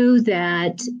I knew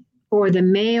that for the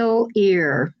male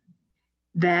ear,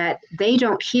 that they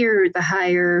don't hear the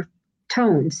higher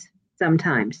tones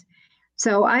sometimes.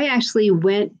 So I actually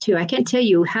I can't tell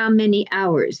you how many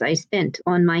hours I spent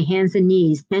on my hands and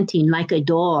knees, panting like a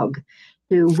dog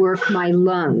to work my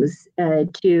lungs,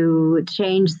 to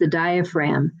change the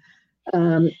diaphragm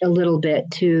a little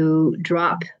bit, to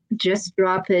drop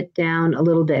it down a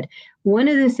little bit. One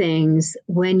of the things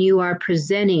when you are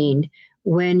presenting,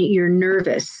 when you're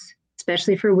nervous,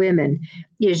 especially for women,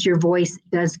 is your voice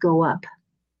does go up.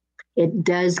 It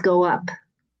does go up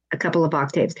a couple of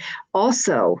octaves.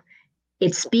 Also,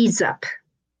 it speeds up.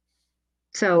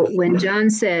 So when John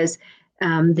says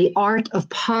the art of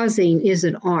pausing is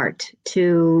an art,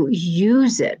 to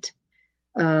use it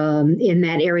in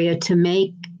that area to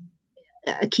make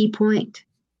a key point,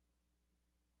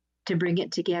 to bring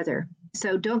it together.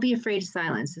 So don't be afraid of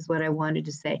silence is what I wanted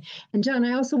to say. And John,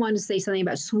 I also wanted to say something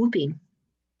about swooping.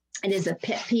 It is a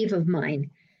pet peeve of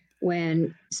mine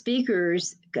when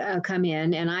speakers come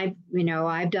in, and I've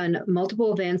done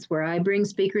multiple events where I bring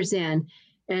speakers in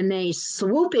and they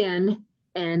swoop in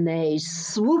and they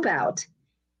swoop out.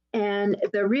 And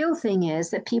the real thing is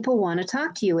that people want to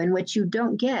talk to you, and what you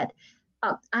don't get.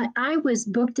 I was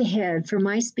booked ahead for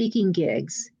my speaking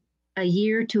gigs a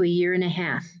year to a year and a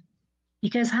half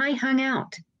because I hung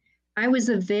out. I was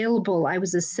available. I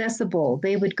was accessible.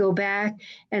 They would go back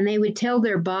and they would tell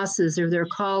their bosses or their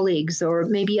colleagues or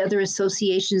maybe other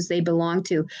associations they belong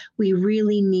to, we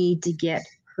really need to get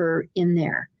her in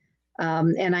there.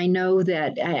 And I know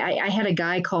that I had a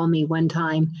guy call me one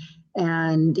time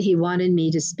and he wanted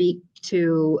me to speak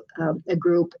to a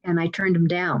group, and I turned him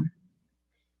down.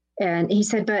 And he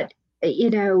said, but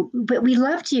we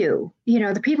loved you.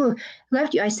 The people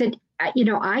loved you. I said,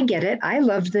 I get it. I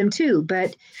loved them too.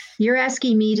 But you're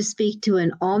asking me to speak to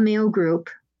an all-male group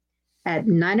at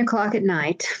 9:00 at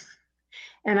night.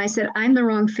 And I said, I'm the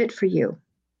wrong fit for you.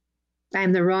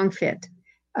 I'm the wrong fit.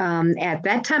 At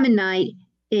that time of night,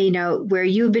 where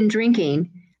you've been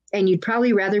drinking, and you'd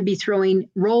probably rather be throwing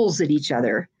rolls at each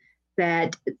other,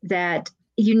 that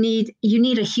you need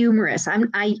a humorist.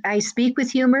 I speak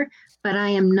with humor, but I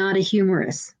am not a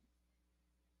humorist.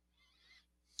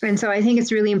 And so I think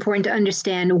it's really important to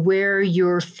understand where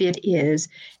your fit is.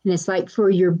 And it's like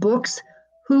for your books,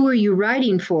 who are you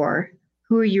writing for?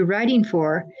 Who are you writing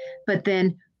for? But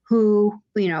then who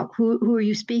are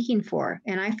you speaking for?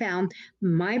 And I found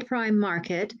my prime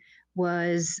market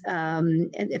was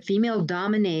female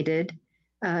dominated.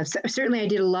 Certainly I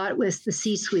did a lot with the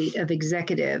C-suite of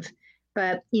executive.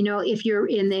 But, if you're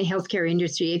in the healthcare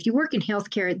industry, if you work in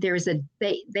healthcare,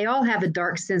 they all have a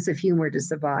dark sense of humor to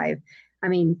survive. I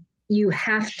mean, you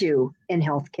have to in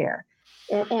healthcare.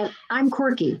 And I'm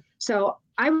quirky. So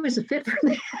I was a fit for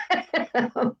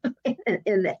that.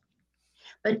 in that.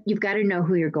 But you've got to know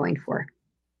who you're going for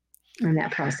in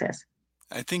that process.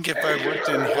 I think if I worked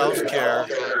in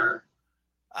healthcare,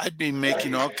 I'd be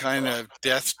making all kind of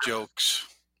death jokes.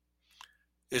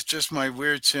 It's just my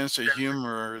weird sense of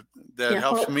humor that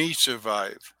helps me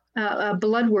survive.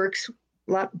 Blood works.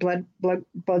 Blood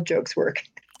jokes work.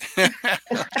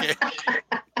 Okay.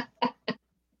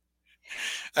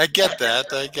 I get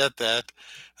that.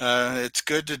 It's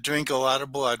good to drink a lot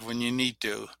of blood when you need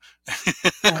to.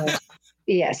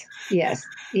 Yes.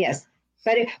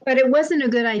 But it wasn't a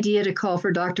good idea to call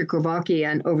for Dr.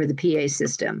 Kowalkian over the PA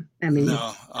system. I mean,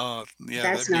 no.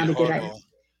 That's not a good idea.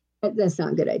 That's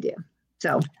not a good idea.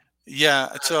 So. Yeah.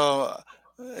 So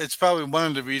it's probably one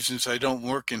of the reasons I don't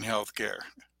work in healthcare.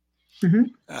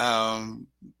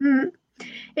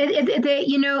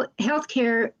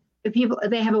 Healthcare people,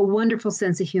 they have a wonderful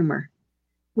sense of humor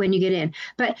when you get in.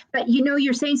 But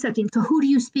you're saying something. So who do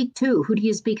you speak to? Who do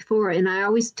you speak for? And I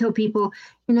always tell people,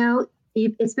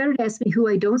 it's better to ask me who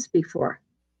I don't speak for.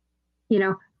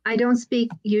 I don't speak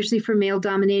usually for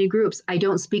male-dominated groups. I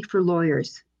don't speak for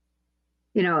lawyers.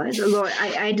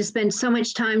 I had to spend so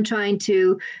much time trying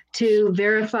to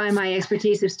verify my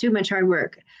expertise. It's too much hard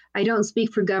work. I don't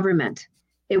speak for government.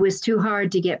 It was too hard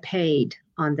to get paid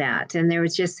on that. And there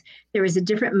was a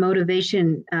different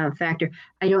motivation factor.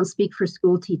 I don't speak for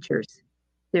school teachers.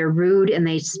 They're rude and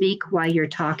they speak while you're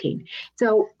talking.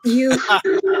 So you've got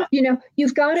to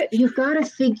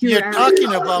figure You're out.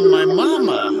 You're talking about my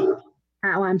mama.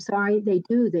 Oh, I'm sorry. They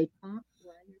do. They talk.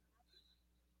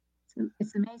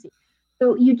 It's amazing.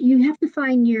 So you have to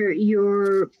find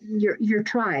your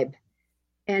tribe,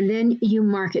 and then you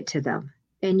market to them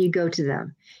and you go to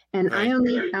them. And right.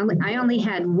 I only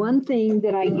had one thing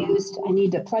that I used. I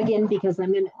need to plug in because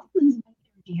I'm going to lose my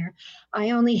energy here. I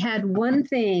only had one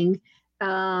thing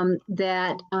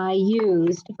that I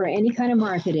used for any kind of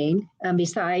marketing.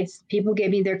 Besides, people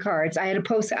gave me their cards. I had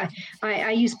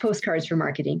I used postcards for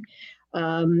marketing,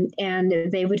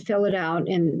 and they would fill it out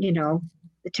and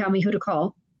tell me who to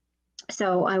call.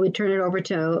 So I would turn it over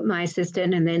to my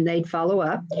assistant and then they'd follow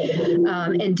up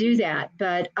and do that.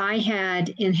 But I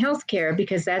had in healthcare,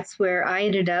 because that's where I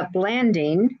ended up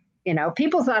landing,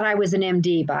 people thought I was an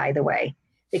MD, by the way,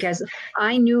 because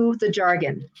I knew the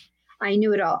jargon. I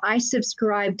knew it all. I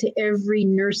subscribed to every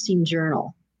nursing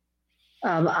journal.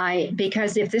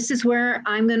 Because if this is where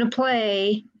I'm going to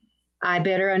play, I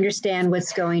better understand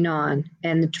what's going on,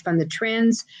 and from the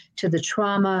trends to the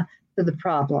trauma to the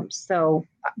problems. So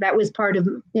that was part of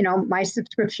my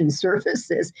subscription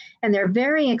services, and they're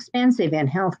very expensive in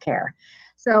healthcare.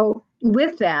 So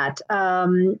with that,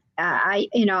 I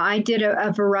did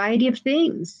a variety of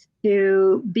things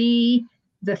to be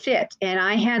the fit, and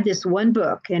I had this one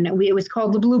book, and it was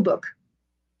called the Blue Book,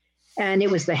 and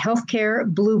it was the Healthcare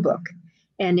Blue Book,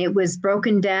 and it was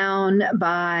broken down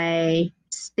by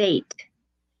state,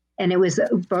 and it was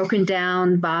broken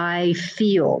down by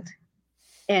field.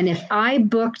 And if I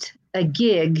booked a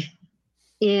gig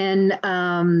in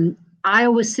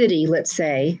Iowa City, let's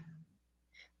say,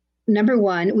 number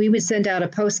one, we would send out a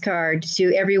postcard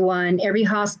to every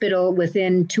hospital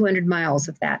within 200 miles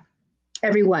of that,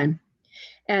 everyone.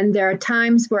 And there are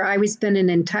times where I would spend an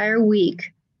entire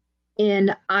week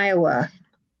in Iowa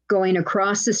going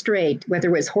across the strait, whether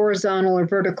it was horizontal or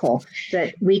vertical,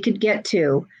 that we could get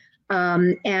to.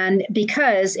 And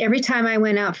because every time I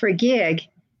went out for a gig,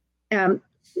 it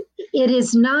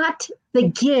is not the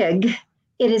gig,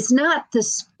 it is not the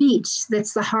speech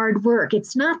that's the hard work.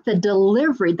 It's not the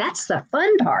delivery. That's the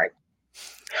fun part.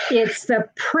 It's the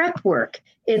prep work.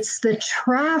 It's the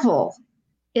travel.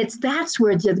 That's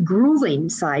where the grueling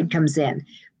side comes in.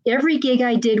 Every gig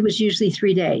I did was usually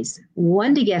 3 days,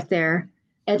 one to get there,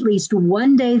 at least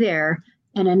one day there,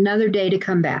 and another day to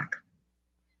come back.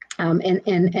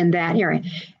 And that area.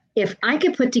 If I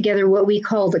could put together what we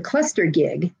call the cluster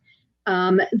gig,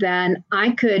 then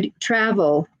I could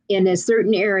travel in a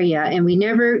certain area, and we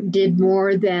never did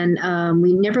more than,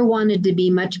 we never wanted to be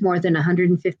much more than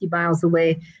 150 miles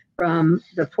away from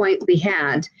the point we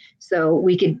had, so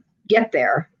we could get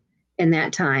there in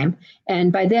that time.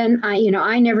 And by then,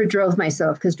 I never drove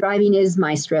myself because driving is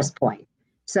my stress point.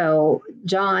 So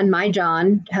my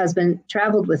John husband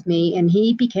traveled with me, and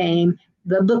he became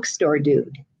the bookstore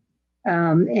dude.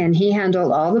 And he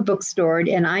handled all the bookstore,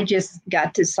 and I just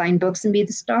got to sign books and be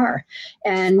the star.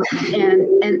 And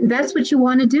that's what you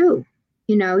want to do,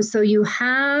 so you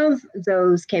have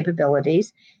those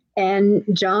capabilities. And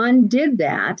John did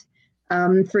that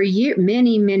for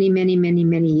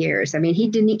many years. I mean,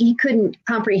 he couldn't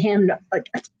comprehend like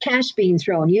a cash being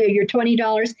thrown. Your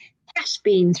 $20 cash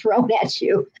being thrown at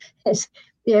you as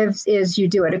you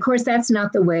do it. Of course, that's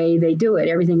not the way they do it.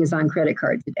 Everything is on credit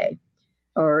card today,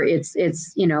 or it's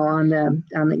on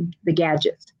the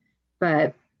gadgets.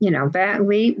 But that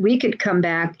we could come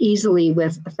back easily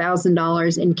with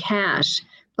 $1,000 in cash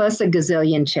plus a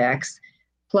gazillion checks,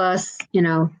 plus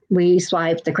we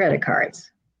swipe the credit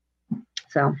cards.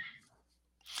 So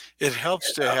it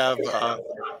helps to have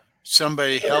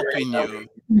somebody helping you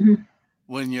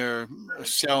when you're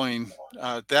selling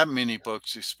that many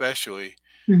books, especially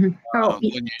when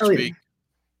you speak.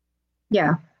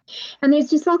 Yeah. And there's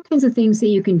just all kinds of things that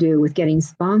you can do with getting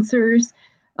sponsors.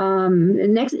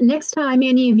 Next time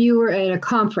any of you are at a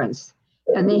conference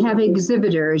and they have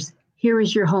exhibitors, here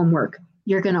is your homework.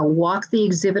 You're going to walk the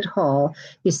exhibit hall.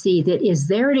 You see that is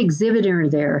there an exhibitor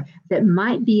there that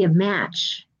might be a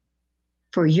match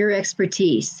for your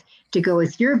expertise to go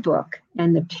with your book.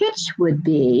 And the pitch would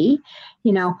be,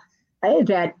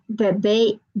 that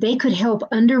they could help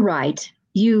underwrite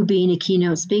you being a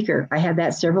keynote speaker. I had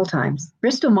that several times.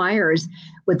 Bristol Myers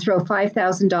would throw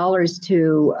 $5,000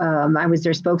 to, I was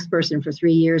their spokesperson for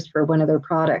 3 years for one of their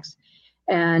products.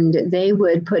 And they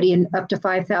would put in up to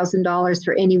 $5,000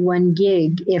 for any one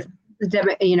gig if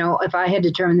I had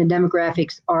determined the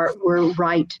demographics were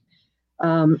right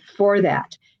for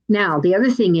that. Now, the other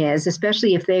thing is,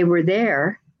 especially if they were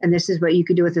there, and this is what you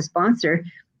could do with a sponsor,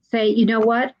 say, you know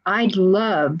what, I'd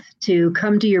love to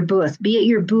come to your booth, be at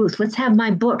your booth. Let's have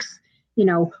my books.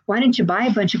 Why don't you buy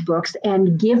a bunch of books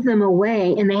and give them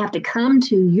away? And they have to come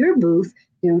to your booth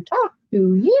to talk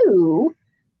to you,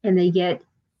 and they get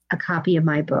a copy of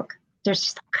my book. There's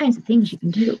just all kinds of things you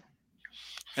can do.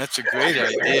 That's a great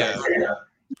idea.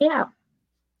 Yeah,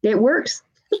 it works.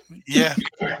 Yeah.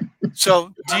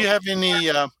 So do you have any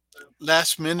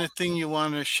last minute thing you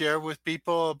want to share with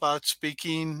people about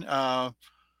speaking,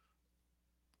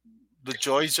 the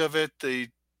joys of it, the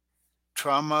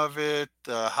trauma of it,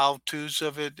 the how-tos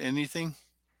of it, anything?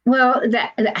 Well, the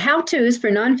how-tos for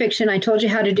nonfiction, I told you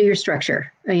how to do your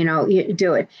structure. You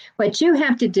do it. What you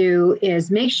have to do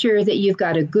is make sure that you've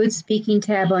got a good speaking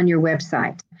tab on your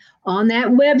website. On that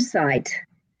website,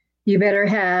 you better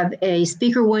have a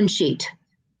speaker one sheet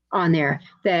on there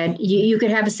that you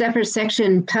could have a separate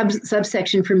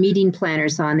subsection for meeting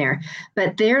planners on there.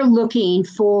 But they're looking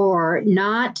for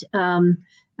not,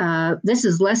 this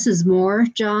is less is more,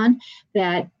 John,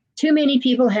 that too many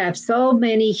people have so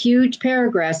many huge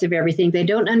paragraphs of everything. They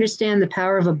don't understand the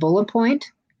power of a bullet point.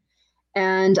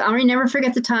 And I'll never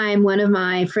forget the time one of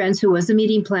my friends who was a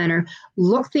meeting planner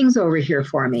looked things over here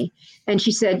for me. And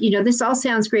she said, this all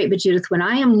sounds great, but Judith, when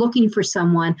I am looking for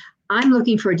someone, I'm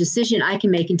looking for a decision I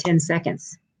can make in 10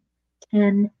 seconds.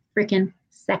 10 freaking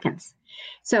seconds.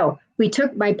 So we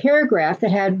took my paragraph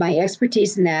that had my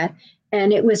expertise in that,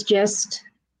 and it was just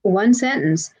one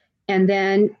sentence. And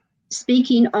then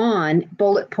speaking on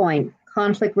bullet point,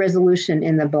 conflict resolution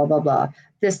in the blah, blah, blah,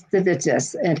 this.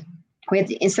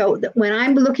 And so when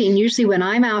I'm looking, usually when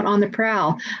I'm out on the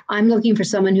prowl, I'm looking for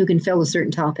someone who can fill a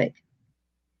certain topic.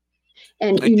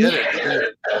 And you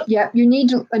need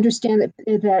to understand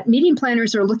that meeting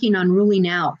planners are looking on ruling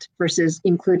out versus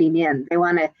including in. They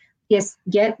want to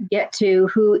get to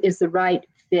who is the right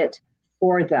fit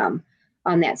for them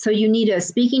on that. So you need a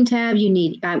speaking tab. You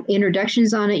need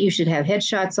introductions on it. You should have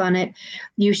headshots on it.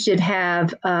 You should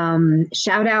have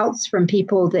shout outs from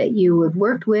people that you have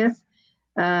worked with.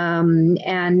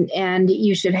 And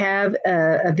you should have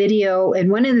a video.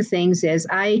 And one of the things is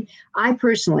I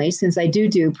personally, since I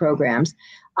do programs,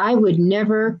 I would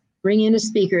never bring in a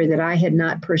speaker that I had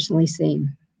not personally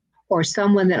seen or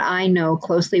someone that I know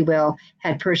closely well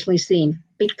had personally seen,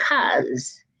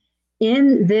 because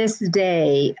in this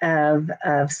day of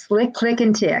slick, click,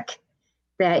 and tick,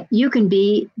 that you can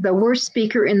be the worst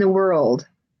speaker in the world.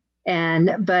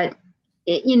 But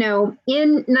in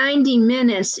 90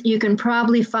 minutes, you can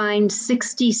probably find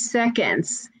 60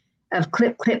 seconds of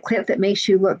clip that makes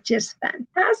you look just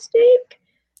fantastic.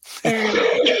 And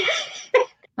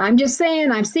I'm just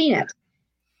saying, I've seen it.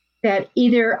 That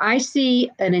either I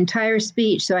see an entire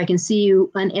speech so I can see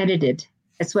you unedited.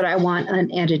 That's what I want,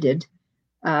 unedited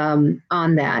on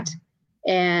that.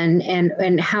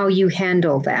 And how you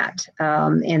handle that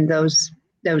and those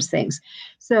things.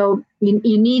 So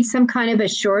you need some kind of a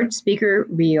short speaker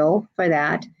reel for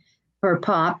that, or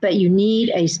pop, but you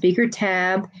need a speaker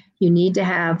tab. You need to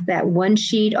have that one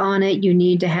sheet on it. You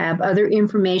need to have other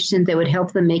information that would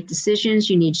help them make decisions.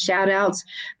 You need shout outs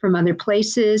from other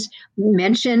places,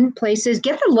 mention places,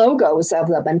 get the logos of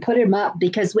them and put them up,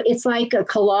 because it's like a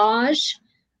collage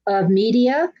of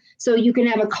media. So you can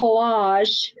have a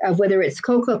collage of whether it's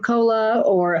Coca-Cola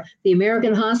or the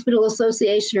American Hospital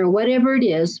Association or whatever it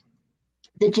is,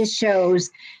 that just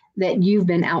shows that you've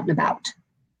been out and about.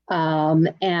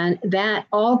 And that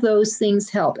all those things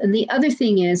help. And the other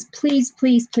thing is, please,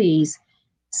 please, please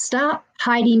stop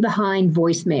hiding behind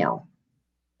voicemail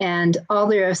and all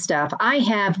the other stuff. I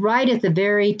have right at the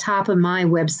very top of my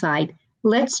website,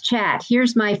 let's chat.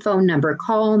 Here's my phone number.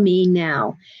 Call me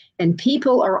now. And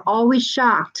people are always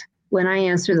shocked when I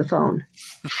answer the phone.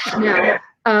 Now,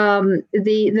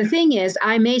 the thing is,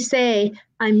 I may say,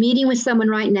 I'm meeting with someone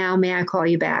right now. May I call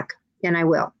you back? And I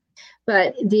will.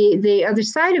 But the other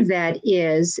side of that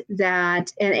is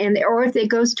that, or if it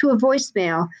goes to a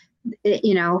voicemail,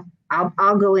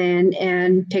 I'll go in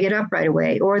and pick it up right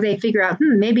away. Or they figure out,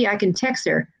 maybe I can text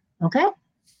her. Okay.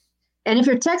 And if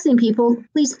you're texting people,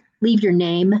 please leave your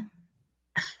name.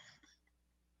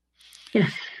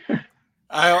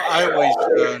 I always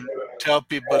tell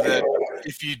people that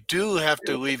if you do have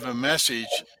to leave a message,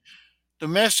 the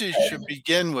message should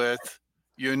begin with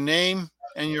your name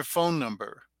and your phone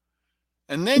number.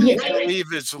 And then you can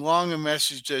leave as long a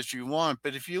message as you want.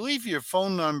 But if you leave your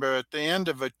phone number at the end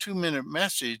of a 2-minute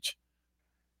message,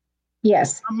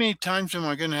 yes, how many times am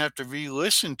I going to have to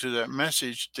re-listen to that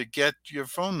message to get your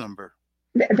phone number?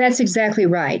 That's exactly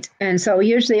right. And so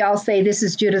usually I'll say, this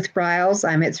is Judith Briles.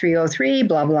 I'm at 303,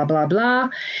 blah, blah, blah, blah.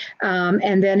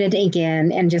 And then it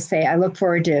again, and just say, I look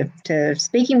forward to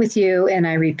speaking with you. And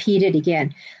I repeat it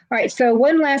again. All right. So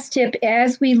one last tip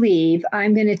as we leave,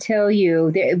 I'm going to tell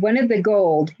you that one of the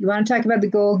gold, you want to talk about the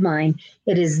gold mine,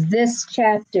 it is this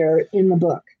chapter in the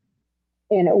book.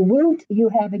 And won't you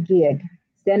have a gig?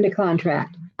 Send a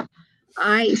contract.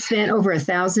 I spent over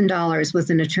 $1,000 with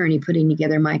an attorney putting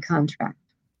together my contract.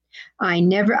 I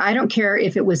don't care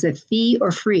if it was a fee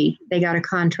or free, they got a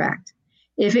contract.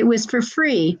 If it was for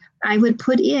free, I would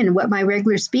put in what my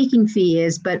regular speaking fee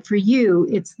is, but for you,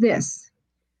 it's this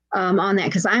on that,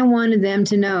 because I wanted them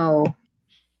to know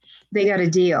they got a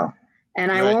deal.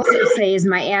 And I will also say, as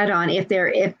my add-on, if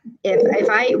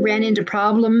I ran into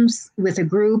problems with a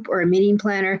group or a meeting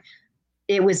planner,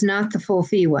 it was not the full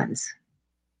fee ones.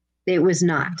 It was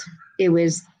not. It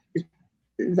was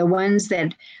the ones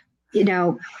that,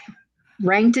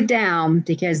 ranked it down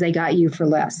because they got you for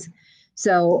less.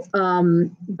 So,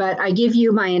 but I give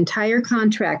you my entire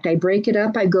contract. I break it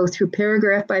up. I go through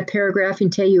paragraph by paragraph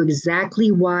and tell you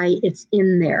exactly why it's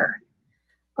in there.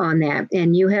 on that,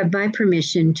 and you have my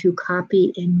permission to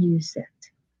copy and use it.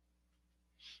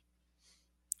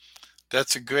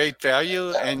 That's a great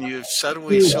value, and you've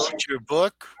subtly sold your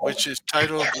book, which is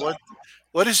titled what?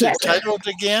 What is it titled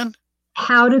again?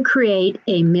 How to Create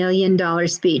a $1 Million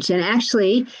Speech. And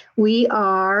actually, we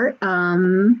are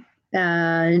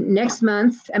next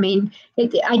month. I mean,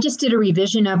 I just did a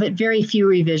revision of it, very few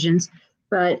revisions,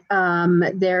 but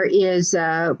there is,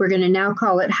 we're going to now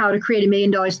call it How to Create a $1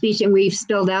 Million Speech. And we've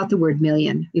spelled out the word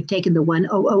million. We've taken the 1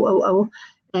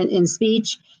 in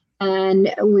speech.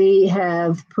 And we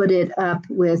have put it up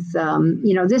with,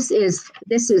 this is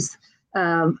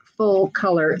full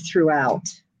color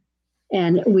throughout.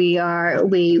 And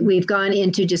we've gone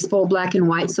into just full black and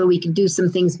white so we can do some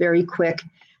things very quick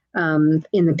in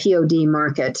the POD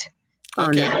market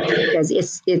on that, because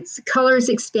it's colors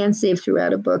extensive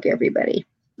throughout a book, everybody.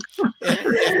 And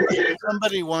if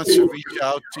somebody wants to reach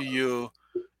out to you,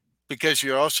 because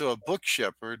you're also a book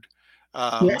shepherd,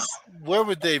 yes. Where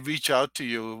would they reach out to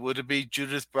you? Would it be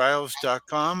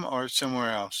judithbriles.com or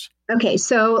somewhere else? Okay,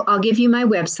 so I'll give you my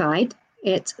website.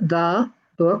 It's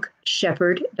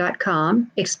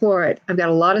thebookshepherd.com. Explore it. I've got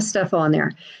a lot of stuff on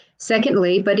there.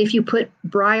 Secondly, but if you put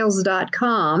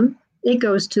briles.com, it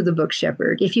goes to the Book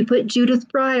Shepherd. If you put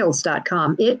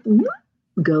judithbriles.com, it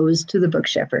goes to the Book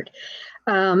Shepherd.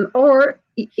 Or,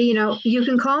 you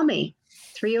can call me,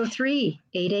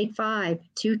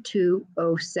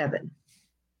 303-885-2207.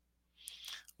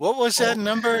 What was that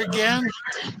number again?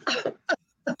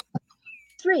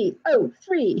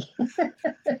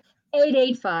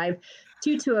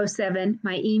 303-885-2207.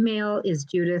 My email is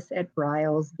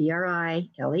judith@briles,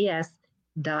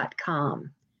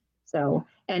 briles.com. So,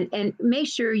 and make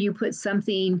sure you put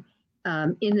something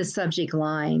in the subject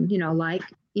line, you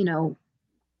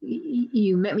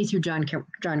met me through John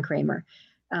Kramer,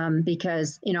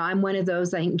 because, I'm one of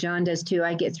those, I think John does too.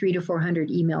 I get 300 to 400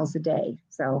 emails a day.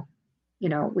 So,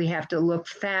 we have to look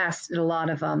fast at a lot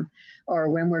of them, or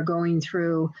when we're going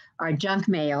through our junk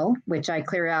mail, which I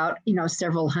clear out,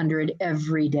 several hundred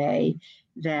every day,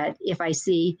 that if I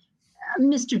see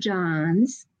Mr.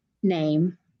 John's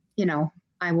name,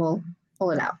 I will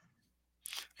pull it out.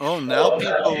 Oh, now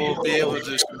people will be able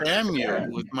to spam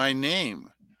you with my name.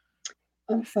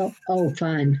 Oh,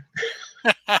 fun.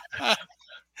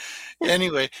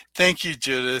 Anyway, thank you,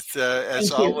 Judith.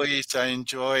 As always, I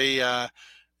enjoy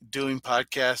doing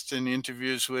podcasts and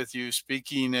interviews with you,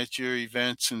 speaking at your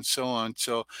events and so on.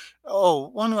 So,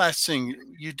 one last thing.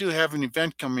 You do have an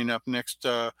event coming up next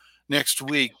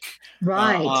week.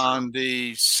 Right. On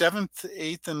the 7th,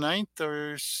 8th, and 9th,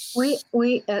 or? We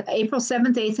April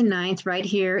 7th, 8th, and 9th, right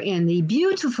here in the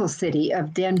beautiful city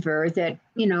of Denver that,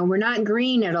 we're not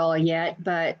green at all yet,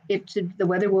 but the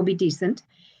weather will be decent.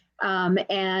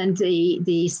 And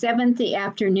the 7th, the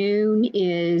afternoon,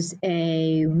 is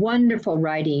a wonderful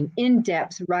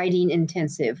in-depth writing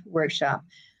intensive workshop.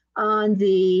 On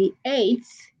the 8th,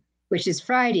 which is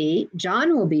Friday,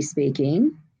 John will be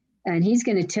speaking, and he's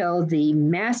going to tell the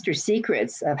master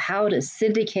secrets of how to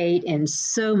syndicate and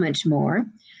so much more.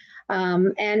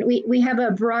 And we have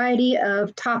a variety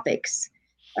of topics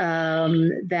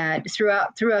that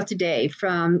throughout the day,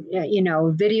 from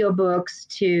video books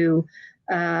to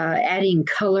adding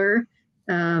color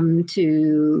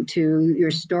to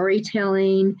your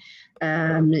storytelling,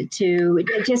 to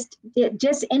just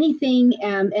anything.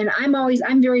 And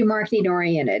I'm very marketing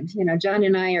oriented. John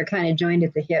and I are kind of joined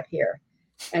at the hip here.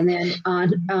 And then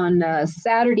on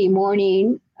Saturday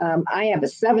morning, I have a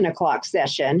 7:00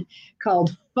 session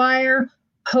called Fire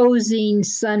Hosing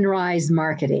Sunrise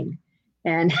Marketing,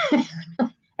 and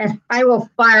and I will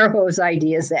fire hose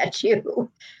ideas at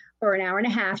you for an hour and a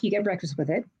half. You get breakfast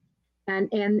with it, and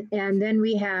then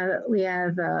we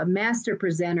have a master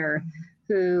presenter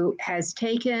who has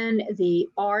taken the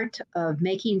art of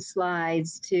making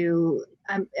slides to.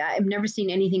 I've never seen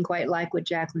anything quite like what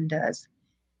Jacqueline does.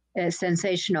 It's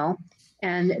sensational.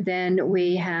 And then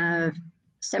we have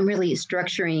some really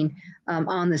structuring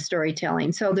on the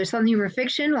storytelling. So there's something for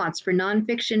fiction, lots for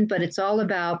nonfiction, but it's all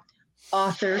about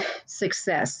author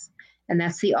success. And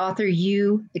that's the Author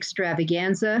U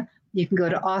Extravaganza. You can go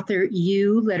to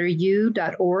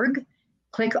authoru.org,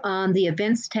 click on the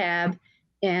events tab,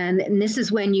 and this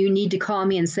is when you need to call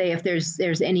me and say if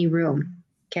there's any room.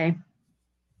 Okay.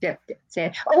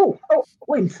 Say,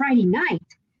 and Friday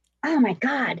night. Oh my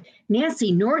God,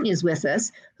 Nancy Norton is with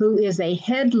us, who is a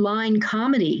Headline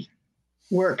Comedy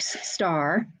Works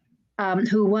star,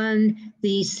 who won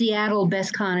the Seattle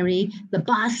Best Comedy, the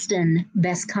Boston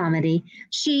Best Comedy.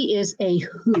 She is a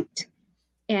hoot,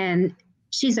 and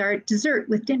she's our dessert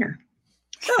with dinner.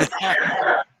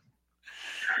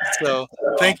 So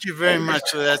thank you very much.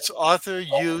 So that's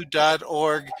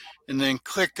authoru.org, and then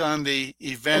click on the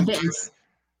Events.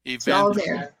 It's all event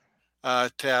there.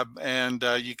 tab, and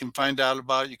you can find out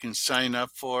about it. You can sign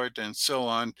up for it and so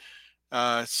on.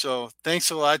 So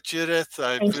thanks a lot, Judith.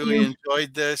 I Thank really you.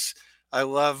 enjoyed this. I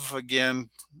love, again,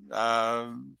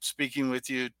 speaking with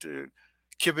you,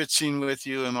 kibitzing with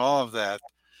you and all of that.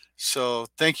 So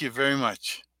thank you very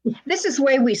much. This is the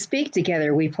way we speak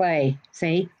together. We play,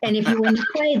 see? And if you want to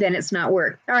play, then it's not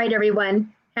work. All right,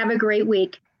 everyone. Have a great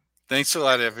week. Thanks a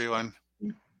lot, everyone.